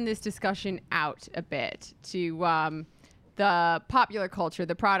broaden this discussion out a bit to the popular culture,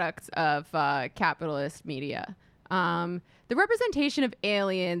 the products of capitalist media, the representation of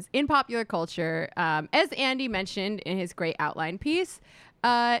aliens in popular culture, as Andy mentioned in his great outline piece,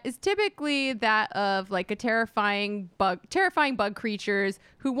 is typically that of like a terrifying bug creatures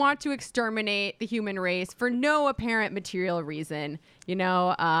who want to exterminate the human race for no apparent material reason.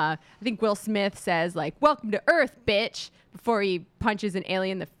 I think Will Smith says like, "Welcome to Earth, bitch," before he punches an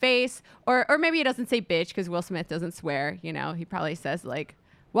alien in the face. Or maybe he doesn't say bitch because Will Smith doesn't swear. He probably says like,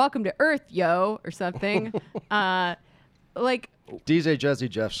 "Welcome to Earth, yo," or something. Like DJ Jazzy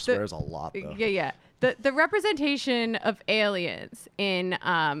Jeff swears a lot, though. Yeah. The representation of aliens in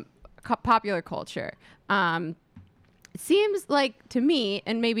popular culture seems like, to me,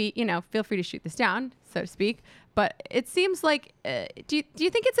 and maybe, feel free to shoot this down, so to speak, but it seems like, do you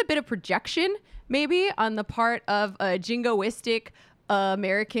think it's a bit of projection, maybe, on the part of a jingoistic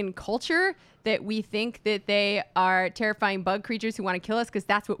American culture, that we think that they are terrifying bug creatures who want to kill us because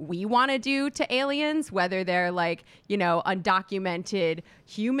that's what we want to do to aliens, whether they're like, undocumented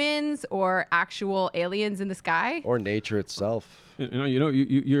humans or actual aliens in the sky? Or nature itself.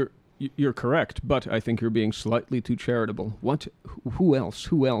 You're correct, but I think you're being slightly too charitable. Who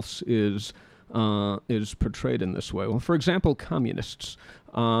else is portrayed in this way? Well, for example, communists.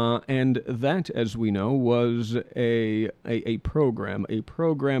 And that, as we know, was a program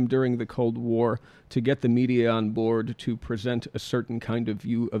during the Cold War to get the media on board to present a certain kind of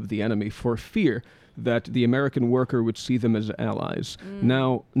view of the enemy for fear that the American worker would see them as allies.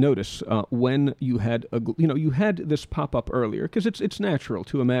 Now, notice when you had you had this pop up earlier, because it's natural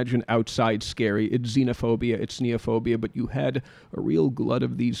to imagine outside scary. It's xenophobia, it's neophobia, but you had a real glut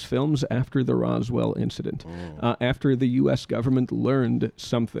of these films after the Roswell incident. After the U.S. government learned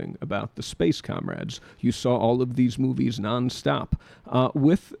something about the space comrades, you saw all of these movies nonstop,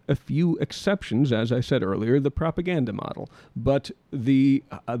 with a few exceptions, as I said earlier, the propaganda model. But the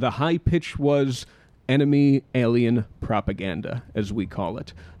high pitch was enemy alien propaganda, as we call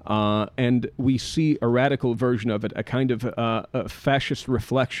it. And we see a radical version of it, a kind of a fascist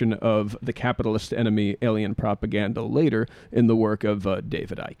reflection of the capitalist enemy alien propaganda later in the work of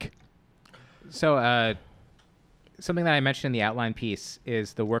David Icke. So something that I mentioned in the outline piece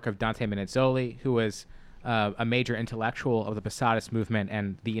is the work of Dante Minizzoli, who was a major intellectual of the Posadist movement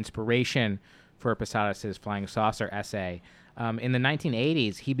and the inspiration for Posadis's Flying Saucer essay. In the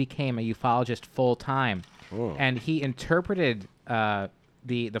 1980s, he became a ufologist full-time, and he interpreted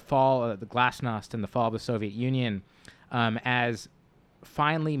the fall of the Glasnost and the fall of the Soviet Union as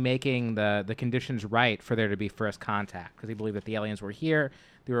finally making the conditions right for there to be first contact, because he believed that the aliens were here,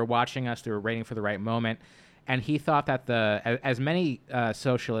 they were watching us, they were waiting for the right moment, and he thought that as many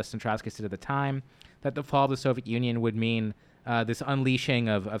socialists and Trotskyists at the time, that the fall of the Soviet Union would mean this unleashing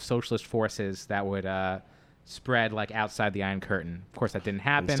of socialist forces that would spread like outside the Iron Curtain. Of course, that didn't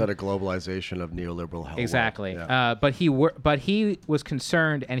happen. Instead of globalization of neoliberal hell. Exactly. Yeah. But he was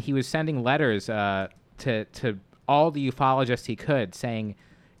concerned, and he was sending letters to all the ufologists he could, saying,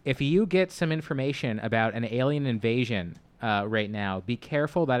 if you get some information about an alien invasion right now, be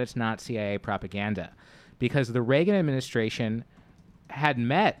careful that it's not CIA propaganda, because the Reagan administration had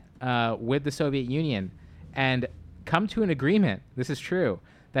met with the Soviet Union and come to an agreement, this is true,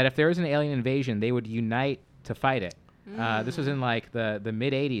 that if there was an alien invasion, they would unite to fight it. This was in like the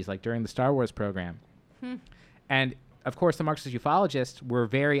mid-'80s, like during the Star Wars program. And of course, the Marxist ufologists were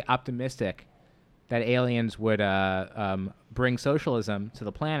very optimistic that aliens would bring socialism to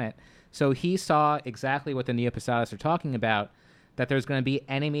the planet. So he saw exactly what the neo-Posadists are talking about, that there's going to be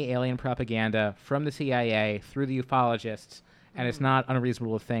enemy alien propaganda from the CIA through the ufologists, and it's not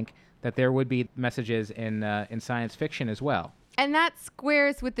unreasonable to think that there would be messages in science fiction as well. And that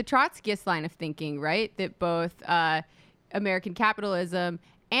squares with the Trotskyist line of thinking, right? That both American capitalism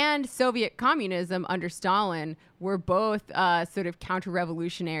and Soviet communism under Stalin were both sort of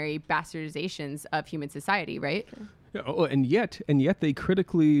counter-revolutionary bastardizations of human society, right? Yeah, and yet they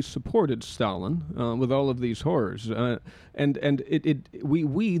critically supported Stalin with all of these horrors, and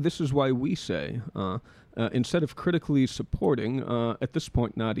this is why we say instead of critically supporting at this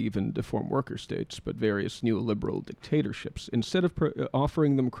point not even deformed worker states but various neoliberal dictatorships, instead of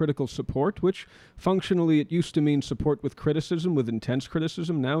offering them critical support, which functionally it used to mean support with criticism, with intense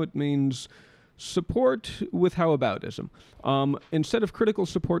criticism, now it means support with howaboutism. Instead of critical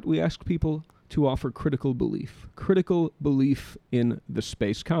support, we ask people to offer critical belief in the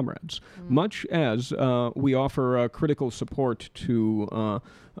space comrades, much as we offer critical support to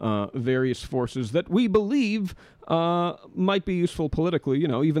various forces that we believe might be useful politically,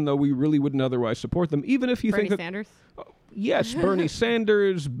 even though we really wouldn't otherwise support them, even if you Bernie think that... Sanders? Yes, Bernie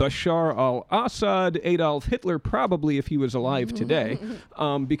Sanders, Bashar al-Assad, Adolf Hitler, probably if he was alive today,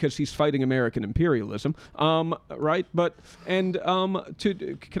 because he's fighting American imperialism, right? But can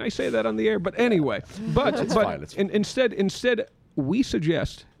I say that on the air? But anyway, It's fine. Instead, we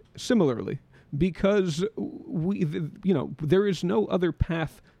suggest similarly, because there is no other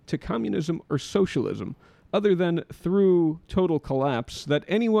path to communism or socialism other than through total collapse that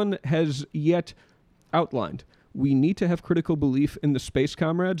anyone has yet outlined. We need to have critical belief in the space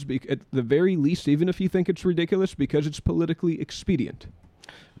comrades, at the very least, even if you think it's ridiculous, because it's politically expedient.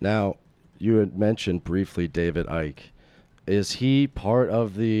 Now, you had mentioned briefly David Icke. Is he part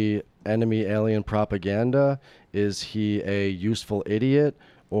of the enemy alien propaganda? Is he a useful idiot?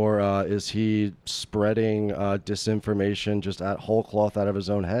 Or is he spreading disinformation just at whole cloth out of his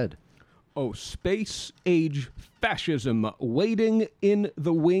own head? Oh, space-age fascism waiting in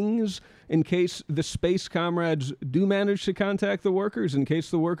the wings in case the space comrades do manage to contact the workers, in case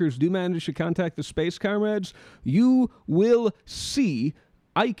the workers do manage to contact the space comrades. You will see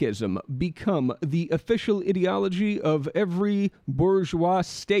Ikeism become the official ideology of every bourgeois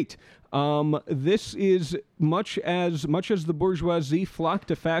state. This is much as the bourgeoisie flocked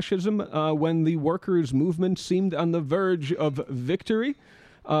to fascism when the workers' movement seemed on the verge of victory.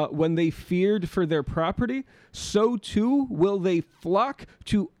 When they feared for their property, so too will they flock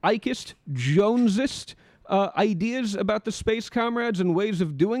to Ikeist, Jonesist ideas about the space comrades and ways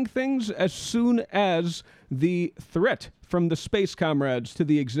of doing things as soon as the threat from the space comrades to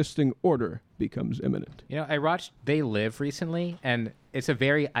the existing order becomes imminent. I watched They Live recently, and it's a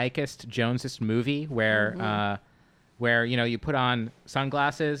very Ikeist, Jonesist movie where you put on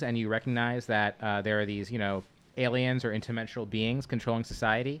sunglasses and you recognize that there are these, aliens or interdimensional beings controlling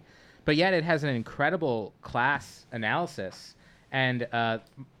society, but yet it has an incredible class analysis. And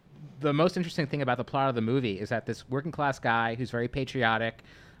the most interesting thing about the plot of the movie is that this working class guy who's very patriotic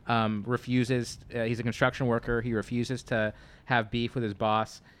refuses, he's a construction worker, he refuses to have beef with his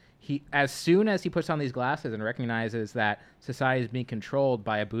boss. as soon as he puts on these glasses and recognizes that society is being controlled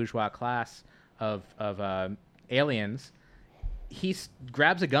by a bourgeois class of aliens, he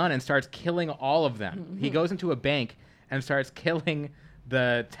grabs a gun and starts killing all of them. Mm-hmm. He goes into a bank and starts killing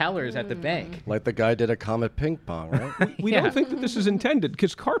the tellers at the bank. Like the guy did a Comet ping pong, right? We don't think that this is intended,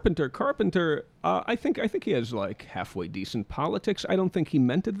 because Carpenter, I think he has like halfway decent politics. I don't think he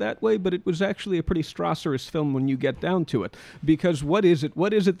meant it that way, but it was actually a pretty Strasserist film when you get down to it. Because what is it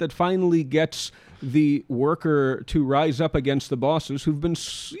that finally gets the worker to rise up against the bosses who've been,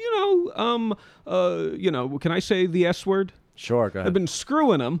 can I say the S word? Sure, go ahead. They've been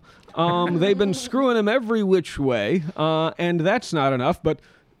screwing him. They've been screwing him every which way, and that's not enough. But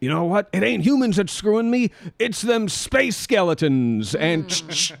you know what? It ain't humans that's screwing me. It's them space skeletons. And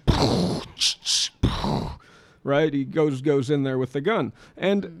right, he goes in there with the gun,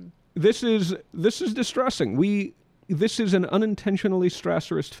 and this is distressing. This is an unintentionally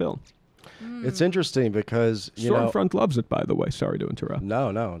Strasserist film. It's interesting because Stormfront loves it, by the way. Sorry to interrupt.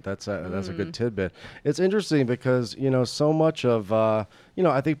 No, that's a good tidbit. It's interesting because so much of I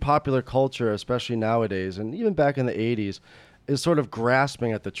think popular culture, especially nowadays, and even back in the '80s, is sort of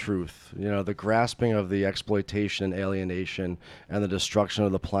grasping at the truth. The grasping of the exploitation and alienation and the destruction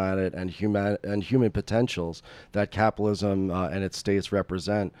of the planet and human potentials that capitalism and its states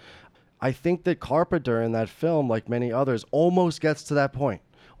represent. I think that Carpenter in that film, like many others, almost gets to that point.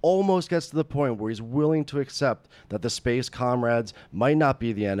 Almost gets to the point where he's willing to accept that the space comrades might not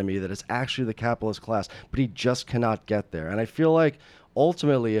be the enemy, that it's actually the capitalist class, but he just cannot get there. And I feel like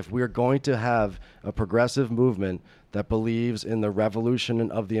ultimately, if we're going to have a progressive movement that believes in the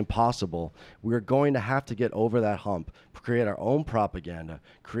revolution of the impossible, we're going to have to get over that hump, create our own propaganda,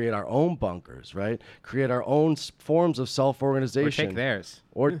 create our own bunkers, right? Create our own forms of self-organization. Or take theirs.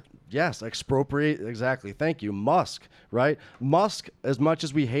 Or, yes, expropriate. Exactly. Thank you. Musk, right? Musk, as much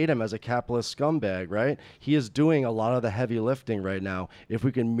as we hate him as a capitalist scumbag, right? He is doing a lot of the heavy lifting right now. If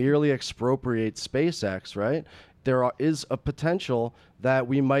we can merely expropriate SpaceX, right? There is a potential that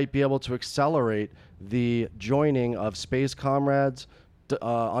we might be able to accelerate the joining of space comrades,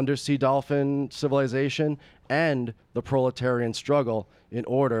 undersea dolphin civilization, and the proletarian struggle in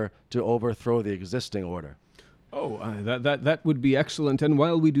order to overthrow the existing order. Oh, that would be excellent. And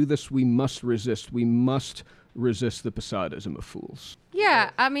while we do this, we must resist. We must resist the Posadism of fools. Yeah,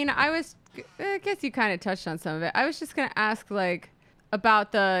 I mean, I guess you kind of touched on some of it. I was just going to ask,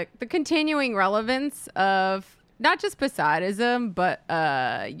 about the continuing relevance of not just Posadism, but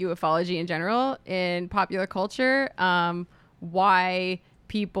ufology in general in popular culture, why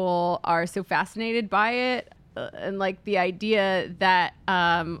people are so fascinated by it, and the idea that,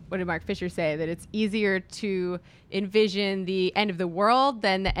 what did Mark Fisher say, that it's easier to envision the end of the world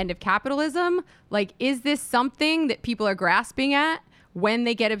than the end of capitalism. Is this something that people are grasping at when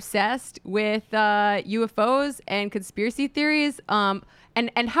they get obsessed with UFOs and conspiracy theories? And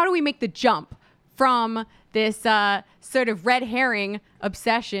how do we make the jump from this sort of red herring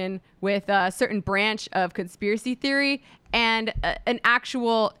obsession with a certain branch of conspiracy theory and an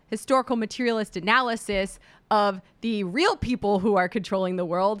actual historical materialist analysis of the real people who are controlling the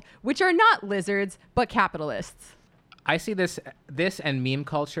world, which are not lizards, but capitalists? I see this and meme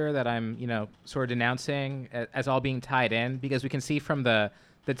culture that I'm, sort of denouncing as all being tied in, because we can see from the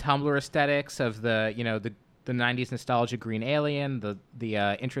Tumblr aesthetics of the 90s nostalgia green alien,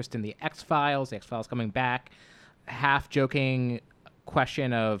 the interest in the X-Files coming back, half-joking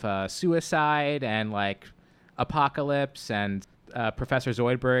question of suicide and apocalypse and Professor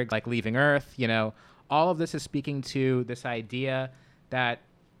Zoidberg leaving Earth. All of this is speaking to this idea that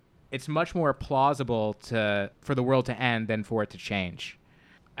it's much more plausible for the world to end than for it to change.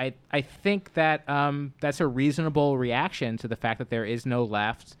 I think that that's a reasonable reaction to the fact that there is no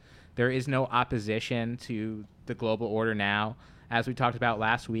left. There is no opposition to the global order now. As we talked about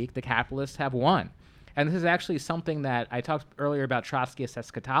last week, the capitalists have won. And this is actually something that I talked earlier about Trotskyist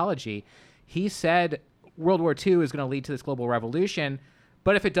eschatology. He said World War II is going to lead to this global revolution,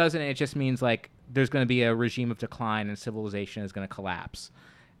 but if it doesn't, it just means there's going to be a regime of decline and civilization is going to collapse.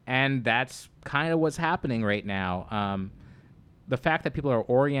 And that's kind of what's happening right now. The fact that people are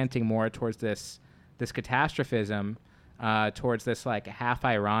orienting more towards this catastrophism, towards this half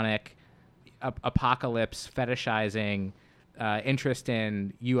ironic apocalypse fetishizing interest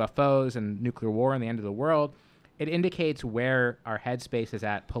in UFOs and nuclear war and the end of the world, it indicates where our headspace is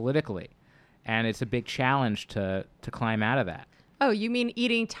at politically. And it's a big challenge to climb out of that. Oh, you mean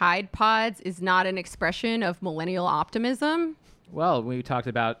eating Tide Pods is not an expression of millennial optimism? Well, we talked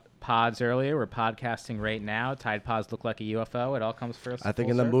about pods earlier. We're podcasting right now. Tide pods look like a UFO. It all comes first. I think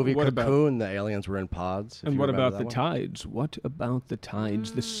in the movie Cocoon, the aliens were in pods. And what about the tides? What about the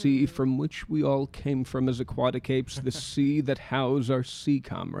tides? The sea from which we all came from as aquatic apes, the sea that house our sea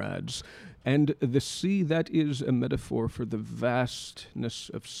comrades, and the sea that is a metaphor for the vastness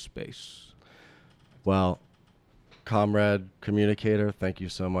of space. Well, Comrade, Communicator, thank you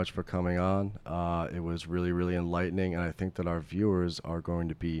so much for coming on. It was really, really enlightening, and I think that our viewers are going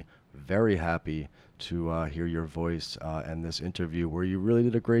to be very happy to hear your voice and this interview, where you really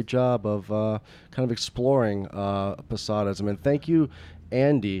did a great job of kind of exploring Posadism. And thank you,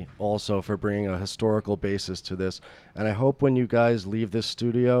 Andy, also for bringing a historical basis to this. And I hope when you guys leave this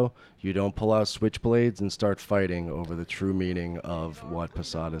studio, you don't pull out switchblades and start fighting over the true meaning of what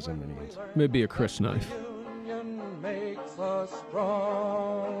Posadism means. Maybe a Chris knife. Makes us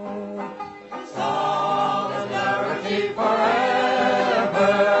strong. Solidarity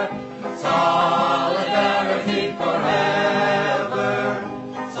forever. Solidarity forever.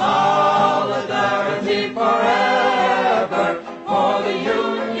 Solidarity forever. For the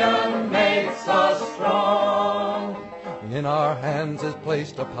union makes us strong. In our hands is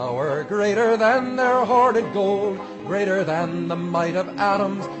placed a power greater than their hoarded gold, greater than the might of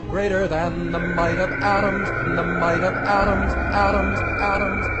atoms, greater than the might of atoms, the might of atoms, atoms,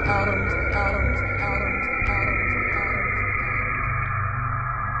 atoms, atoms, atoms, atoms,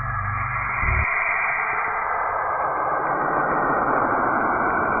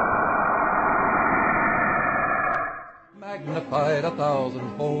 magnified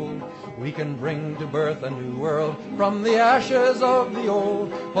 1,000-fold, we can bring to birth a new world from the ashes of the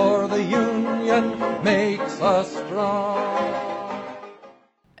old, for the union makes us strong.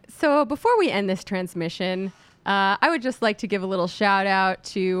 So before we end this transmission, I would just like to give a little shout out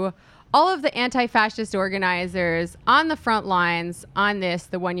to all of the anti-fascist organizers on the front lines on this,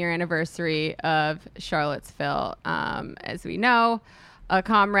 the 1-year anniversary of Charlottesville. As we know, a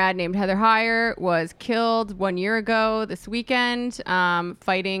comrade named Heather Heyer was killed 1 year ago this weekend,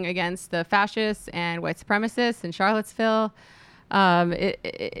 fighting against the fascists and white supremacists in Charlottesville.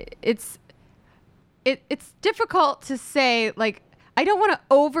 It's difficult to say, like, I don't want to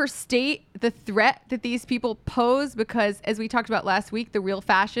overstate the threat that these people pose, because as we talked about last week, the real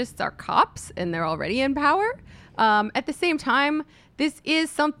fascists are cops and they're already in power. At the same time, this is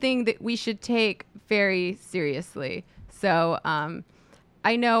something that we should take very seriously. So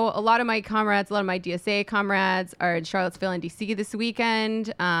I know a lot of my comrades, a lot of my DSA comrades are in Charlottesville and DC this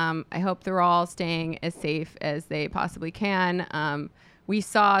weekend. I hope they're all staying as safe as they possibly can. We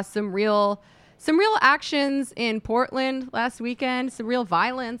saw some real actions in Portland last weekend, some real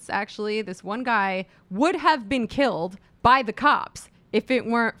violence, actually. This one guy would have been killed by the cops if it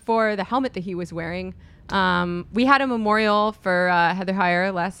weren't for the helmet that he was wearing. We had a memorial for Heather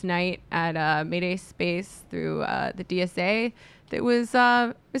Heyer last night at Mayday Space through the DSA. It was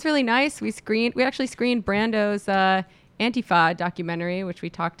really nice. We actually screened Brando's Antifa documentary, which we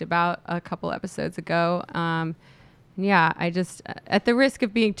talked about a couple episodes ago. Yeah, I just, at the risk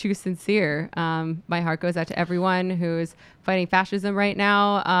of being too sincere, my heart goes out to everyone who's fighting fascism right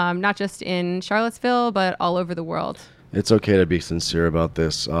now, not just in Charlottesville, but all over the world. It's okay to be sincere about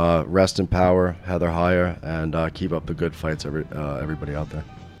this. Rest in power, Heather Heyer, and keep up the good fights, everybody out there.